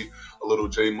be a little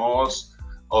J Moss.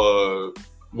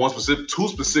 Two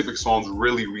specific songs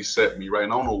really reset me, right?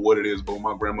 And I don't know what it is, but when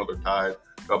my grandmother died,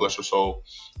 God bless her soul,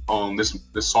 this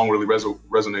song really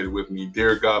resonated with me.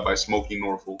 Dear God by Smokey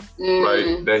Norfolk,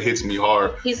 right? That hits me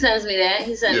hard. He sends me that.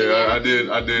 I did,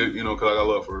 because I got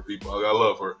love for her, people. I got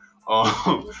love for her.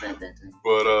 He sent that to me.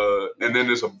 But, and then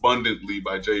there's Abundantly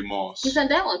by J Moss. He sent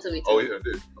that one to me too. Oh yeah, I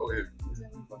did. Oh yeah.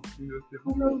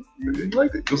 You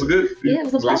liked it? It was good. Yeah, it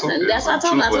was a blessing. That's what I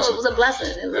told him. I told him it was a blessing.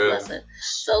 It was a blessing.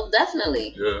 So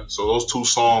definitely. Yeah. So those two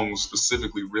songs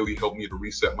specifically really helped me to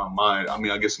reset my mind. I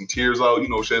mean, I get some tears out,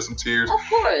 shed some tears. Of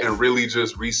course. And really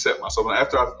just reset myself. And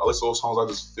after I listen to those songs, I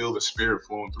just feel the spirit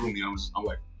flowing through me. I'm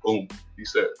like, boom,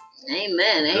 reset.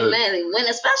 Amen. Amen.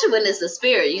 Especially when it's the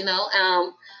spirit,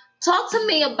 Talk to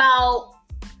me about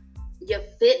your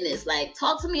fitness. Like,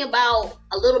 talk to me about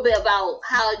a little bit about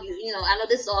how you know, I know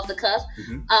this is off the cuff,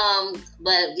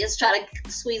 but let's try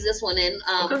to squeeze this one in.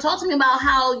 Talk to me about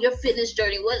how your fitness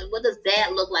journey, what does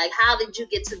that look like? How did you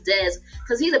get to Des?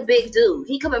 Because he's a big dude.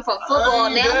 He coming from football,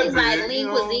 now he's like lean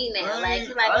cuisine now. Like,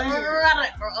 he's like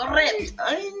ripped.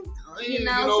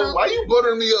 So why you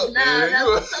buttering me up, man?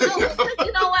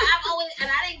 You know what? I've always, and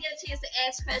I didn't get a chance to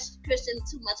ask Christian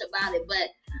too much about it, but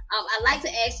I like to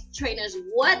ask trainers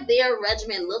what their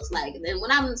regimen looks like. And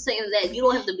when I'm saying that, you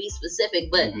don't have to be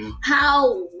specific, but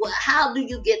how do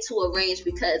you get to a range?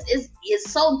 Because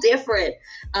it's so different.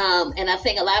 And I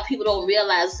think a lot of people don't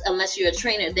realize, unless you're a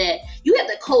trainer, that you have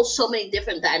to coach so many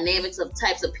different dynamics of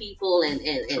types of people and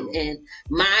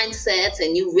mindsets,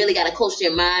 and you really got to coach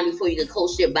their mind before you can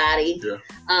coach their body. Yeah.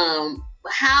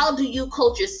 How do you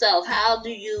coach yourself?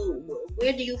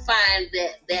 Where do you find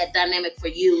that dynamic for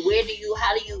you?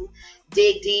 How do you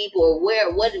dig deep, or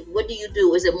what do you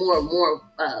do? Is it more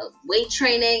weight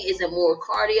training? Is it more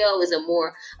cardio? Is it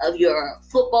more of your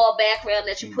football background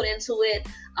that you put into it?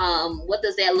 What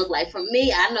does that look like? For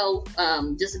me, I know,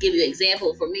 just to give you an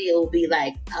example, for me, it will be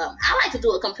like, I like to do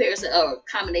a comparison or a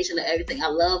combination of everything. I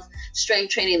love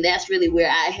strength training. That's really where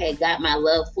I had got my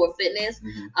love for fitness.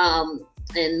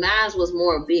 And mine was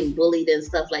more being bullied and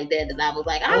stuff like that. And I was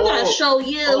like, I'm going to show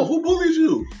you. Oh, who bullied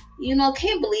you? You know,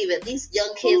 can't believe it. These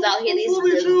young kids out here, the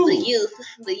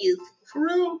youth. For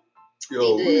real?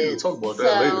 Yo, we need to talk about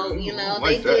that later. You know,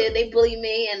 they bullied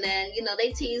me, and then, you know,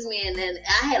 they teased me, and then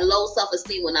I had low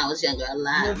self-esteem when I was younger, a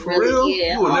lot. Yeah, for real?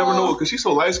 Yeah. You would never know it, because she's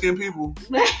so light-skinned, people.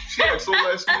 She acts so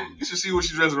light-skinned. You should see what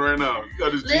she's dressing right now. You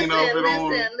got this jean outfit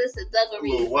on. Listen,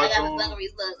 dungarees. I got the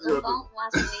dungarees. Look, don't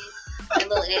watch me. A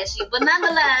little ashy, but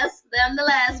nonetheless,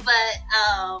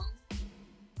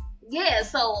 yeah.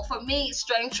 So for me,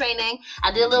 strength training,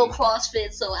 I did a little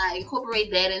CrossFit, so I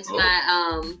incorporate that into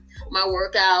my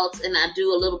workouts, and I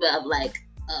do a little bit of like,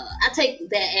 I take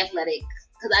that athletic,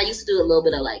 because I used to do a little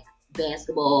bit of like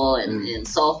basketball and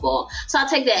softball, so I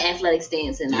take that athletic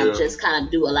stance, and I just kind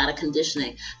of do a lot of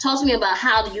conditioning. Talk to me about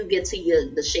how do you get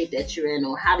to the shape that you're in,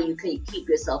 or how do you keep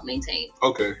yourself maintained?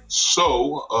 Okay,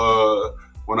 so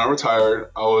when I retired,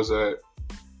 I was at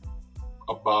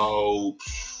about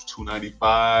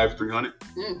 295, 300.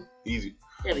 Easy.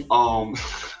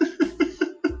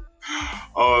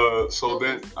 So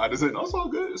then I just said, no, it's all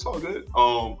good. It's all good.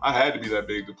 I had to be that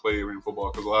big to play arena football,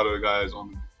 because a lot of the guys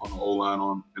on the O-line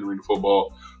in arena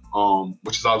football,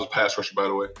 which is, I was a pass rusher, by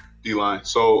the way, D-line.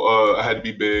 So I had to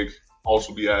be big,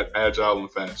 also be agile and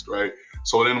fast, right?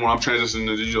 So then when I'm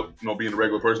transitioning to being a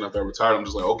regular person after I retired, I'm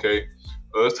just like, okay,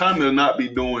 it's time to not be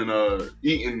doing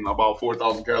eating about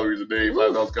 4,000 calories a day,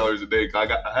 5,000 calories a day. I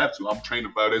have to. I'm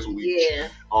training 5 days a week. Yeah.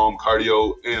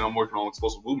 Cardio, and I'm working on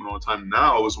explosive movement all the time.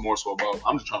 Now it's more so about,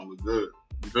 I'm just trying to look good.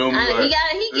 You feel me? He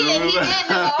getting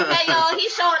okay, y'all. He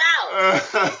showing out.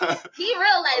 He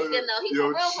real light skin though. He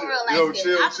for real light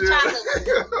skin. I'm trying to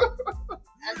look.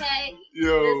 Okay.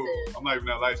 Listen. I'm not even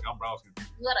that light skin. I'm brown skin.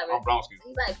 Whatever. I'm brown skin.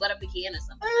 He's like butter pecan or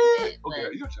something like that. Okay,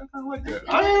 you kind of like that.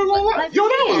 I ain't gonna lie. Yo,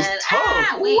 that was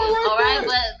tough. All right,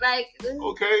 but like.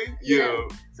 Okay. Yeah.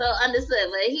 So understood,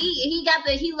 but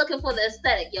he looking for the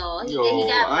aesthetic, y'all. He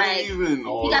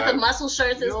got the muscle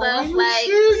shirts and stuff, like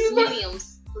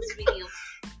mediums.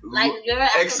 Like your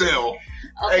XL.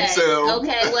 Okay. XL.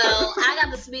 Okay, well, I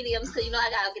got the mediums because I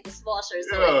gotta get the small shirts.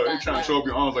 Yeah, you trying to show up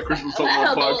your arms like Christian was talking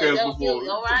about podcast before.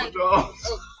 All right.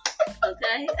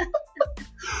 Okay.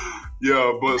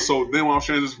 Yeah, but so then when I was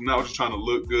transitioning from that, I was just trying to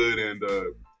look good, and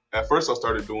at first I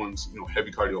started doing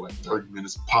heavy cardio, like 30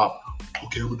 minutes pop.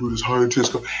 Okay, I'm gonna do this high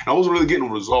intense. And I wasn't really getting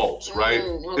results, right?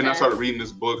 Okay. Then I started reading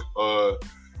this book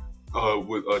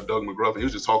with Doug McGruff, and he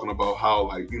was just talking about how,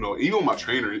 like, even my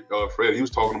trainer Fred, he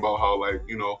was talking about how, like,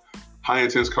 high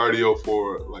intense cardio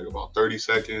for like about 30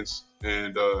 seconds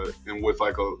and with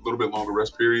like a little bit longer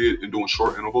rest period, and doing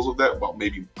short intervals of that, about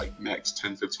maybe like max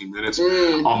 10-15 minutes,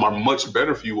 are much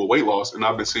better for you with weight loss. And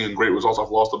I've been seeing great results. I've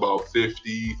lost about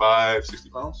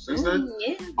 55-60 pounds since then.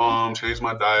 Yeah. Changed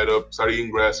my diet up, started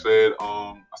eating grass-fed.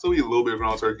 I still eat a little bit of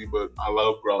ground turkey, but I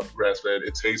love grass-fed.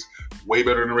 It tastes way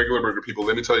better than a regular burger. People,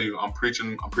 let me tell you, I'm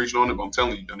preaching on it, but I'm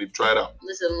telling you, I need to try it out.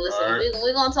 Listen, right.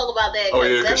 We're gonna talk about that. Oh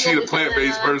yeah, because she's a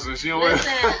plant-based person. She don't listen,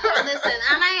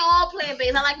 I ain't all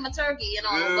plant-based. I like my turkey. turkey and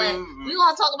all. But we're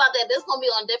gonna talk about that. This gonna be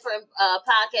on different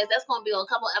podcasts. That's gonna be on a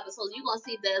couple episodes. You're gonna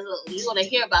see you're gonna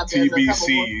hear about this.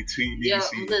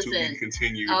 TBC, listen, to be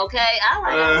continued. Okay, all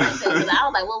right. I was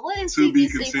like, well, what is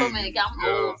TBC for me? I'm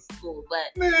old school,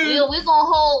 but we're gonna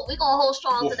hold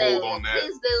strong to that.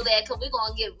 Please do that, because we're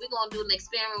gonna do an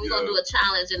experiment. We're gonna do a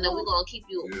challenge, and then we're gonna keep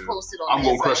you posted on. I'm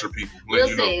gonna pressure people. We'll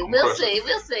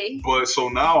see. But so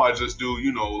now I just do,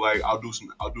 like I'll do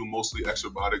mostly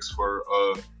exerbotics for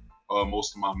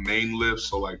most of my main lifts,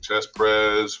 so like chest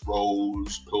press,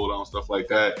 rows, pull down, stuff like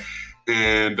that.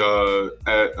 And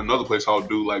at another place I'll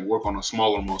do like work on the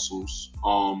smaller muscles.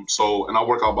 And I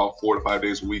work out about 4 to 5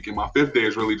 days a week. And my 5th day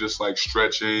is really just like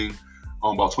stretching,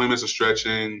 about 20 minutes of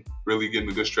stretching, really getting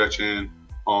a good stretch in.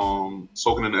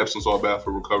 Soaking in the Epsom salt bath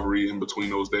for recovery in between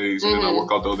those days, and then I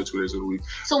work out the other 2 days of the week.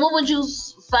 So what would you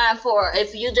find for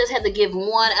if you just had to give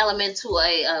one element to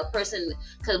a person?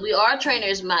 Because we are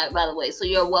trainers, by the way, so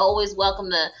you're always welcome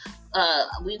to.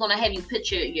 We're gonna have you put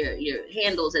your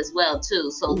handles as well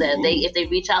too, so that if they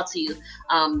reach out to you,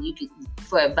 you can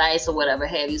for advice or whatever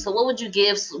have you. So what would you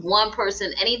give one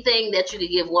person? Anything that you could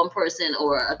give one person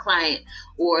or a client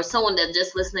or someone that's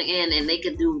just listening in, and they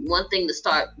could do one thing to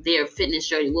start their fitness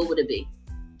journey. What would it be?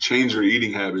 Change your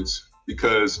eating habits,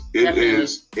 because it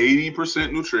is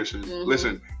 80% nutrition.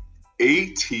 Listen,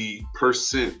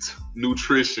 80%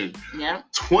 nutrition. Yeah.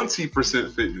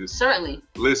 20% fitness. Certainly.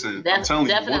 Listen, I'm telling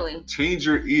you, change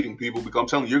your eating, people, because I'm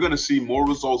telling you, you're going to see more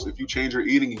results if you change your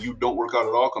eating and you don't work out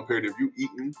at all compared to if you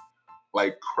eating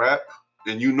like crap.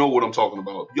 And you know what I'm talking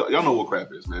about. Y'all know what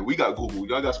crap is, man. We got Google.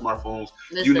 Y'all got smartphones.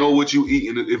 Listen, you know what you eat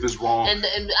and if it's wrong. And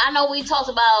I know we talked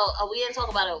about, we didn't talk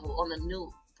about it on the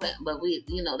new, but we,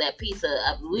 that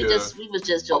pizza, we was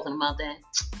just joking about that.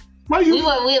 Why you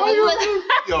going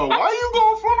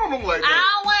front on them like that? I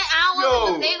don't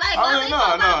want they like,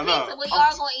 pizza. We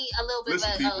are going to eat a little bit.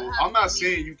 Listen, people, I'm not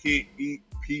saying you can't eat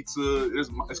pizza.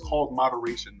 It's called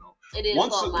moderation, though. It is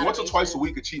once or twice a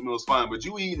week, a cheat meal is fine. But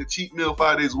you eating a cheat meal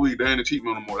 5 days a week, that ain't a cheat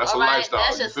meal no more. That's a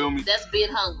lifestyle. You feel me? That's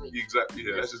being hungry. Exactly.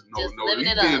 Yeah. That's just no. You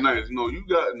being nice. No, you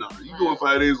doing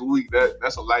 5 days a week.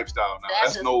 That's a lifestyle now.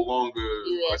 That's no longer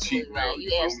a cheat meal.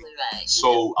 You absolutely right.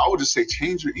 So I would just say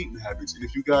change your eating habits, and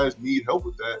if you guys need help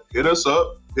with that, hit us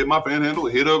up. Hit my panhandle.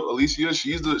 Hit up Alicia.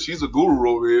 She's a guru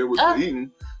over here with the eating.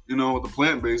 With the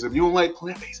plant-based. If you don't like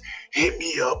plant-based, hit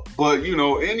me up. But,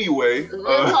 anyway.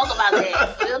 We'll talk about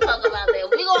that.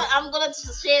 I'm going to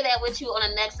share that with you on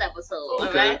the next episode. Okay,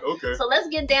 all right? Okay. So let's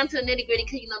get down to the nitty-gritty,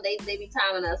 because, they be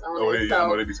timing us on it. Yeah, I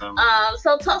know they be timing us.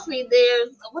 So toss me,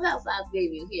 what else I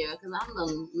gave you here? Because I'm going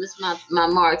to miss my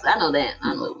marks. I know that.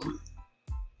 I know.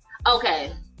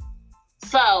 Okay.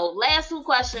 So, last 2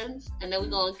 questions, and then we're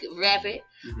going to wrap it.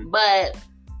 But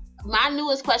my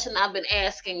newest question I've been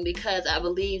asking, because I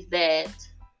believe that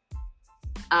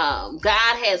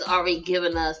God has already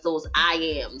given us those I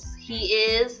ams.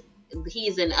 He's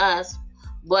in us.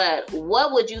 But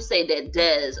what would you say that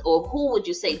Des, or who would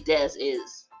you say Des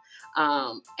is,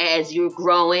 as you're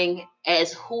growing,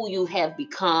 as who you have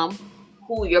become,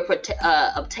 who you're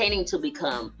obtaining to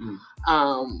become?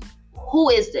 Who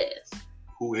is Des?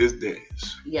 Who is Des?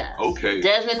 Yes. Okay.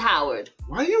 Desmond Howard.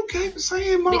 Why you keep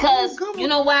saying my Because you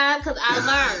know why? Because I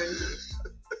learned.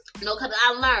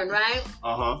 Right?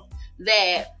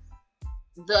 That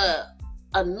the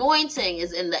anointing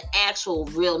is in the actual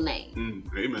real name.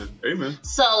 Amen.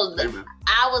 So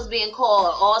I was being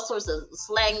called all sorts of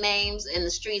slang names in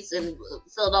the streets in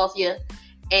Philadelphia,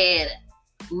 and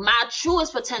my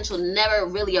truest potential never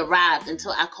really arrived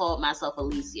until I called myself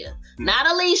Alicia. Not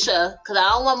Alicia, because I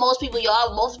don't want most of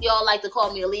y'all like to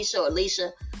call me Alicia or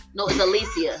Alicia. No, it's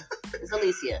Alicia. It's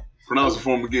Alicia. Pronounce it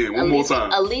for him again. One more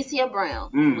time. Alicia Brown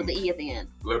with the E at the end.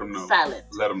 Let them know. Silent.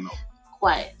 Let them know.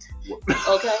 Quiet.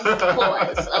 Okay?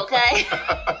 Pause. Okay?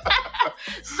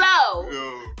 So,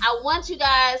 I want you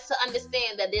guys to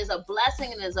understand that there's a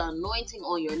blessing and there's an anointing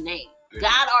on your name.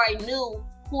 God already knew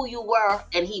who you were,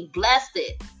 and he blessed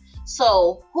it.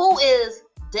 So, who is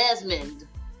Desmond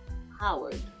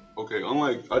Howard? Okay,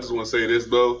 I just want to say this,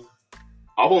 though.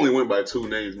 I've only went by 2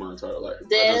 names my entire life.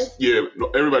 Des?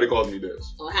 Everybody calls me Des.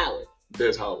 Or Howard?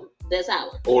 Des Howard. Des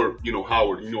Howard. Or,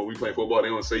 Howard. We play football, they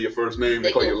don't say your first name,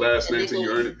 they call your last name till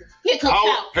you earn it. Here comes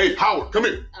Howard. Hey, Howard, come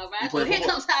here. All right. Well, here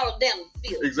comes Howard down the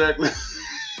field. Exactly.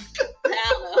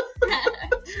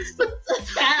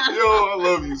 Yo, I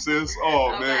love you, sis.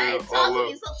 Oh, man. Right. Talk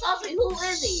to me. Who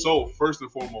is he? So, first and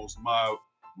foremost, my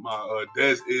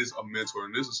Des is a mentor,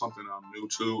 and this is something I'm new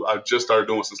to. I just started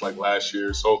doing since like last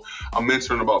year. So, I'm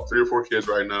mentoring about 3 or 4 kids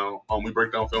right now. We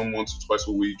break down film once or twice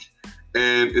a week.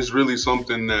 And it's really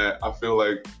something that I feel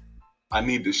like I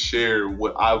need to share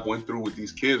what I went through with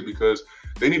these kids, because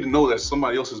they need to know that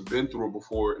somebody else has been through it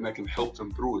before and that can help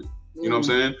them through it. You know what I'm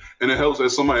saying? And it helps that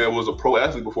somebody that was a pro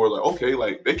athlete before, like, okay,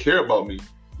 like they care about me.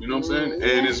 You know what I'm saying?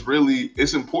 And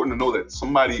it's important to know that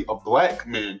somebody, a black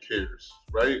man, cares,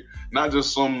 right? Not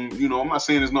just some, I'm not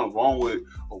saying there's nothing wrong with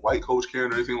a white coach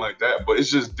caring or anything like that, but it's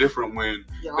just different when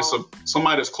it's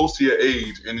somebody that's close to your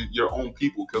age and your own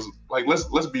people. Because, like,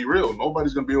 let's be real,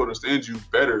 nobody's gonna be able to understand you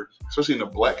better, especially in the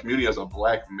black community as a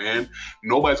black man.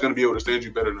 Nobody's gonna be able to understand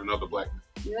you better than another black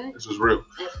man. Right. This is real.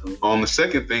 The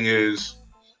second thing is,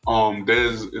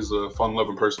 Dez is a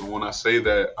fun-loving person. When I say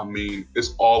that, I mean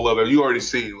it's all love. You already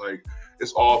seen, like,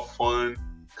 it's all fun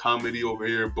comedy over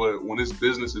here, but when it's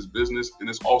business, it's business, and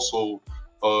it's also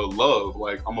love.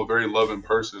 Like, I'm a very loving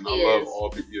person. I love all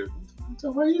people. Yeah.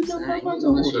 So why you talking about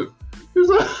shit?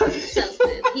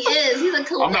 Sensitive. He is. He's a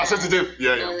cool. I'm not sensitive.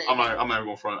 Yeah. I'm not even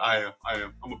gonna front. I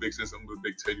am. I'm a big sensitive. I'm a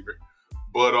big teddy bear.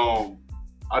 But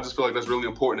I just feel like that's really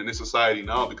important in this society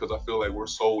now, because I feel like we're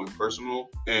so impersonal,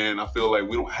 and I feel like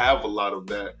we don't have a lot of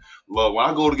that love. When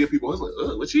I go to get people, it's like,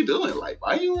 what you doing? Like,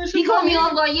 why you? He called me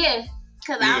on going,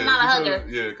 because I'm not a hugger.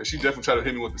 Yeah, because she definitely tried to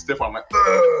hit me with the stiff arm. I'm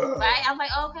like, right? I'm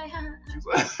like, okay. She's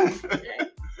like,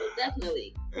 so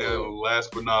definitely. And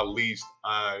last but not least,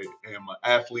 I am an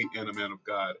athlete and a man of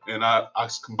God. And I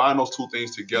combine those two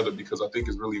things together because I think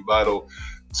it's really vital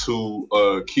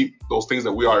to keep those things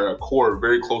that we are at our core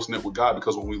very close-knit with God,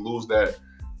 because when we lose that,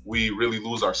 we really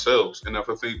lose ourselves. And if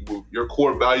I think your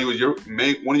core value is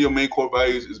one of your main core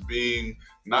values is being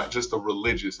not just a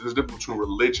religious. There's a difference between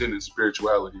religion and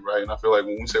spirituality, right? And I feel like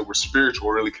when we say we're spiritual,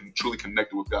 we're really truly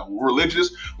connected with God. When we're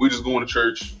religious, we just going to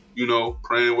church,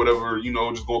 praying, whatever, just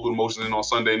going through the motions. And on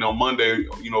Sunday and on Monday,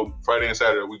 Friday and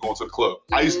Saturday, we going to the club.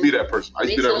 I used to be that person. I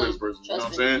used to be that religious person. You know what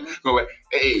I'm saying? Go like,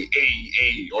 hey,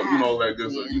 or like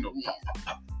this,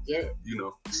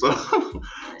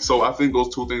 So I think those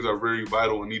two things are very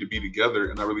vital and need to be together.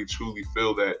 And I really truly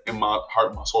feel that in my heart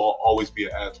and my soul, I'll always be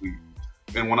an athlete.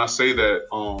 And when I say that,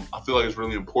 I feel like it's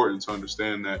really important to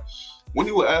understand that when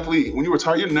you're an athlete, when you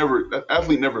retire, that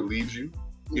athlete never leaves you.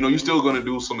 You're still going to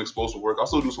do some explosive work. I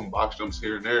still do some box jumps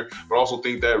here and there, but I also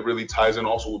think that really ties in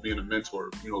also with being a mentor,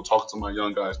 talking to my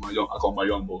young guys, I call them my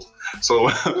young bulls. So,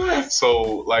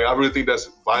 like, I really think that's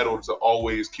vital to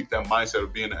always keep that mindset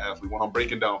of being an athlete. When I'm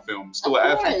breaking down film, still an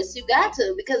athlete. Of course, you got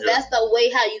to, because that's the way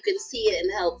how you can see it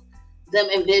and help them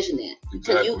envision it.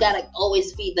 Because you got to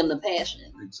always feed them the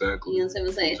passion. Exactly. You know what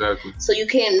I'm saying? Exactly. So you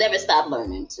can never stop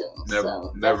learning too.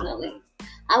 Never. Definitely.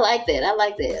 I like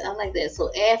that. So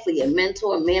athlete, a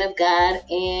mentor, man of God,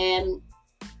 and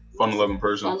fun-loving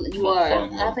person. You are.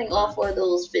 I think all four of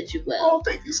those fit you well. Oh,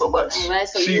 thank you so much. All right,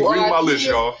 so she read my list,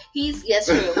 y'all. Yes,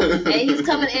 true. And he's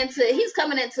coming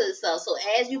into himself. So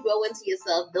as you grow into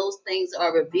yourself, those things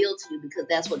are revealed to you because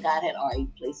that's what God had already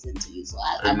placed into you. So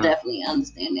I definitely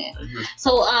understand that. Amen.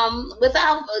 So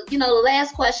without the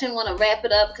last question, want to wrap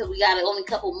it up because we got only a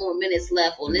couple more minutes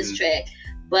left on this track,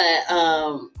 but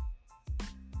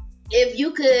if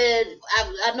you could,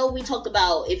 I know we talked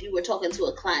about if you were talking to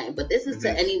a client, but this is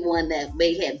to anyone that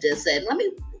may have just said, let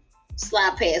me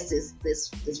slide past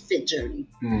this fit journey.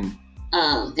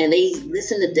 And they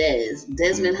listen to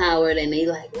Desmond Howard, and they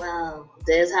like, wow,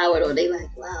 Des Howard, or they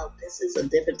like, wow, this is a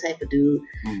different type of dude.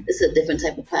 This is a different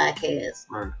type of podcast.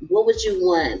 Right. What would you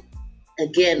want,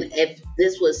 again, if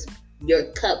this was your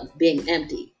cup being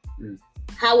empty?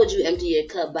 How would you empty your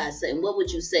cup by saying, what would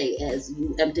you say as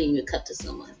you emptying your cup to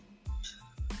someone?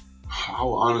 I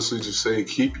would honestly just say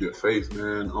keep your faith,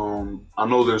 man. I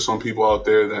know there's some people out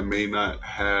there that may not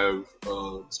have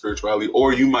spirituality,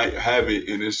 or you might have it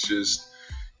and it's just,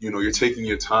 you're taking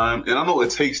your time. And I know it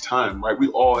takes time, right? We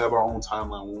all have our own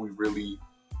timeline when we really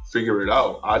figure it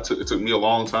out. It took me a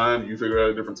long time. You figure out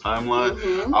a different timeline.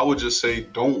 Mm-hmm. I would just say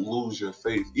don't lose your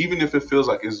faith, even if it feels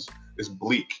like it's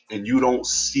bleak and you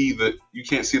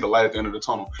can't see the light at the end of the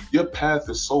tunnel. Your path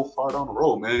is so far down the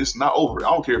road, man. It's not over.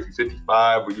 I don't care if you're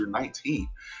 55 or you're 19.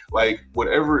 Like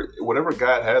whatever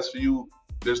God has for you,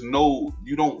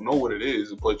 you don't know what it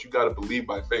is, but you got to believe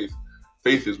by faith.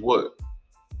 Faith is what?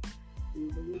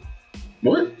 Mm-hmm.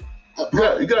 What?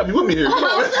 You got to be with me here. I'm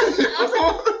sorry.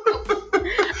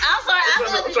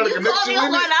 I'm trying to connect you with me.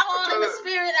 I'm on in the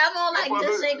spirit. I'm on like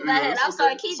just shaking my head. I'm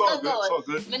sorry. Keep going.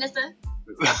 Minister.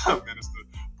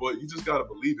 But you just gotta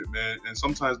believe it, man. And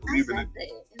sometimes believing it.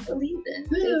 Believe it.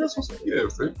 Yeah, that's what I'm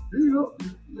saying.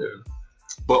 Yeah.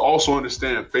 But also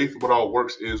understand, faith without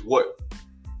works is what?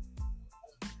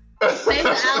 Faith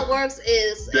without works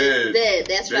is dead.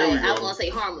 That's right. I want to say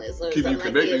harmless or keep something you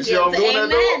connected. like You see how I'm doing that,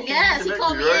 though? Yes, he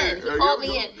called me in. He called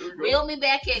me in. Reel me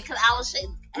back in because I was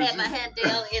had my head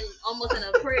down in almost in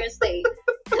a prayer state.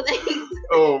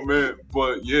 Oh man,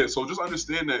 but yeah. So just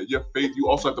understand that your faith. You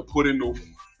also have to put in the work.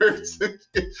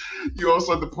 You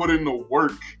also have to put in the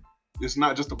work. It's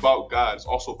not just about God. It's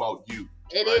also about you.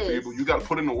 It right, is. People, you got to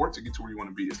put in the work to get to where you want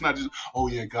to be. It's not just, oh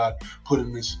yeah, God, put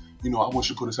in this. I want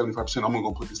you to put in 75%. I'm gonna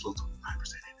go put this little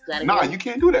 25% in. Nah, you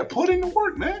can't do that. Put in the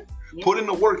work, man. Yeah. Put in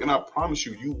the work, and I promise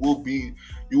you, you will be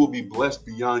blessed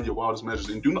beyond your wildest measures.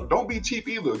 And don't be cheap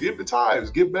either. Give the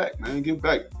tithes. Give back, man. Give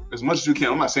back as much as you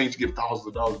can. I'm not saying to give thousands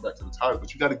of dollars back to the tithes,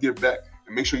 but you got to give back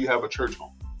and make sure you have a church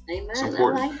home. Amen. It's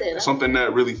important. I like that. It's something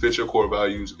that really fits your core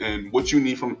values and what you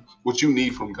need from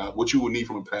God, what you would need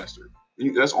from a pastor.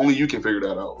 That's only you can figure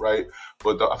that out, right?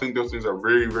 But I think those things are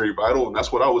very, very vital, and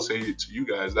that's what I would say to you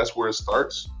guys. That's where it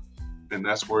starts, and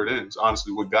that's where it ends.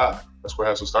 Honestly, with God, that's where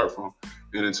it has to start from.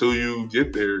 And until you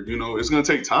get there, it's gonna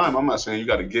take time. I'm not saying you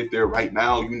got to get there right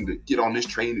now. You need to get on this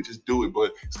train and just do it,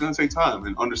 but it's gonna take time,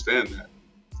 and understand that.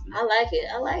 I like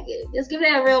it. Just give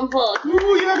that a real applause.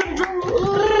 Ooh, yeah,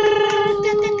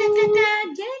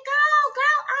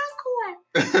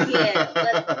 yeah,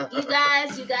 but you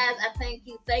guys, I thank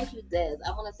you, Des.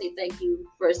 I want to say thank you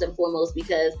first and foremost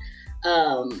because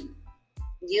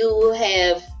you're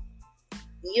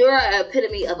an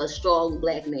epitome of a strong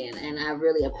Black man, and I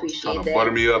really appreciate that.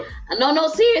 Butter me up. No,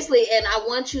 seriously, and I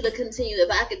want you to continue. If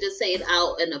I could just say it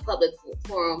out in a public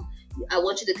forum, I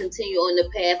want you to continue on the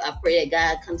path. I pray that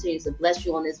God continues to bless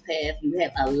you on this path. You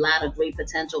have a lot of great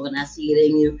potential, and I see it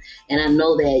in you. And I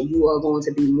know that you are going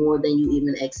to be more than you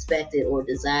even expected or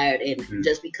desired. And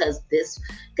just because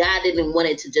God didn't want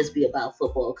it to just be about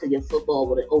football, because your football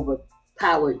would have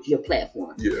overpowered your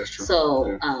platform. Yeah, that's true.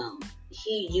 So,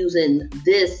 he using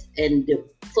this and the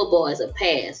football as a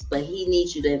pass, but he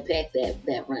needs you to impact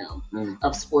that realm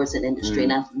of sports and industry.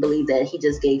 And I believe that he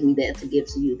just gave me that to give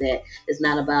to you. That it's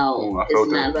not about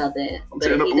about that.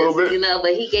 But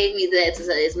but he gave me that to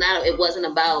say it wasn't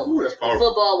about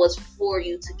football was for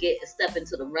you to step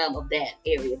into the realm of that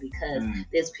area because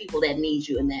there's people that need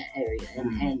you in that area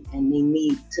and they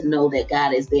need to know that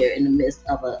God is there in the midst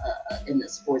of in the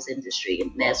sports industry,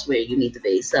 and that's where you need to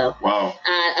be. So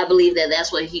I believe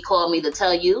that's what he called me to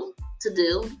tell you to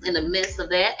do in the midst of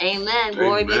that. Amen.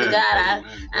 Glory be to God. I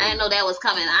didn't know that was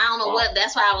coming. I don't know what.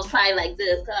 That's why I was probably like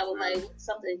this, because I was like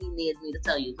something he needed me to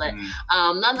tell you. But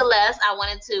nonetheless, I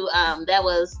wanted to.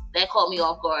 That caught me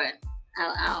off guard.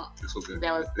 It's okay.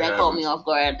 That caught me off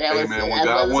guard. That was. Man, when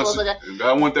God wants that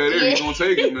area, he's gonna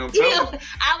take it, man. I'm telling you.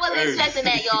 I wasn't expecting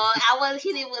that, y'all.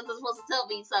 He wasn't supposed to tell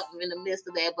me something in the midst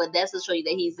of that, but that's to show you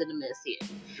that he's in the midst here.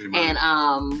 Amen.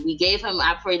 And we gave him.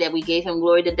 I pray that we gave him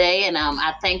glory today, and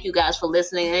I thank you guys for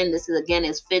listening in. This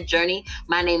is Fit Journey.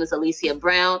 My name is Alicia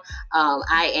Brown.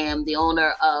 I am the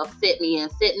owner of Fit Me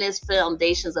and Fitness,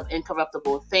 Foundations of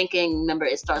Incorruptible Thinking. Remember,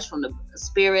 it starts from the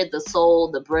spirit, the soul,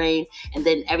 the brain, and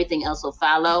then everything else will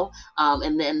follow.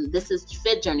 And then this is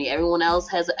Fit Journey. Everyone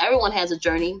has a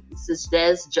journey. This is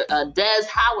Des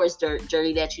Howard's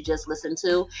journey that you just listened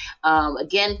to.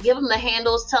 Again, give them the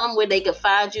handles. Tell them where they can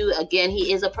find you. Again,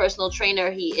 he is a personal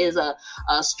trainer. He is a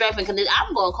strength and conditioning.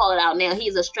 I'm going to call it out now.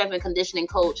 He's a strength and conditioning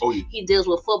coach. Oh, yeah. He deals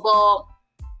with football,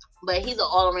 but he's an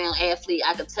all-around athlete.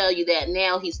 I can tell you that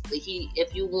now.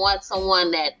 If you want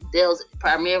someone that deals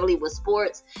primarily with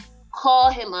sports, call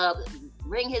him up.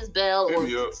 Ring his bell or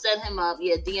send him up.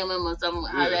 Yeah, DM him or something.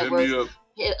 How that works.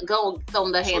 Go throw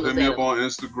him the handles. Hit me up on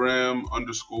Instagram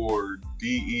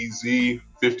 _DEZ53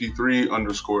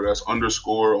 _. That's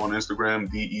underscore on Instagram,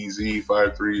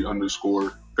 DEZ53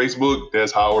 _. Facebook,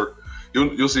 Des Howard.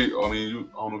 You'll see. I mean,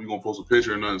 I don't know if you're gonna post a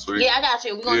picture or nothing. So I got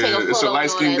you. We're gonna take a photo. It's a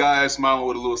light-skinned guy smiling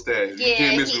with a little stash. Yeah, you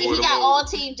can't miss me with he got all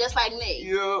teeth just like me.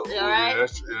 Yeah, all right.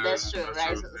 That's true,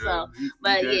 right? True. So,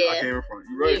 I came in front.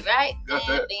 You right? Right? Got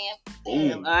that.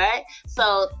 Damn. All right.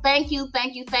 So thank you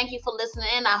for listening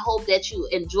in. I hope that you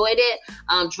enjoyed it.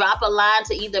 Drop a line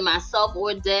to either myself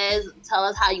or Des. Tell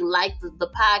us how you like the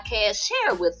podcast.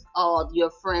 Share it with all your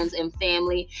friends and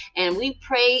family. And we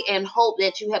pray and hope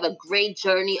that you have a great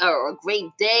journey or a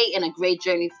great day and a great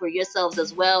journey for yourselves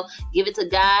as well. Give it to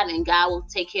God, and God will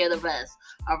take care of the rest.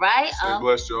 All right. Stay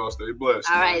blessed, y'all. Stay blessed.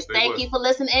 All right. Thank you for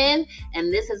listening in.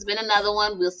 And this has been another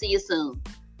one. We'll see you soon.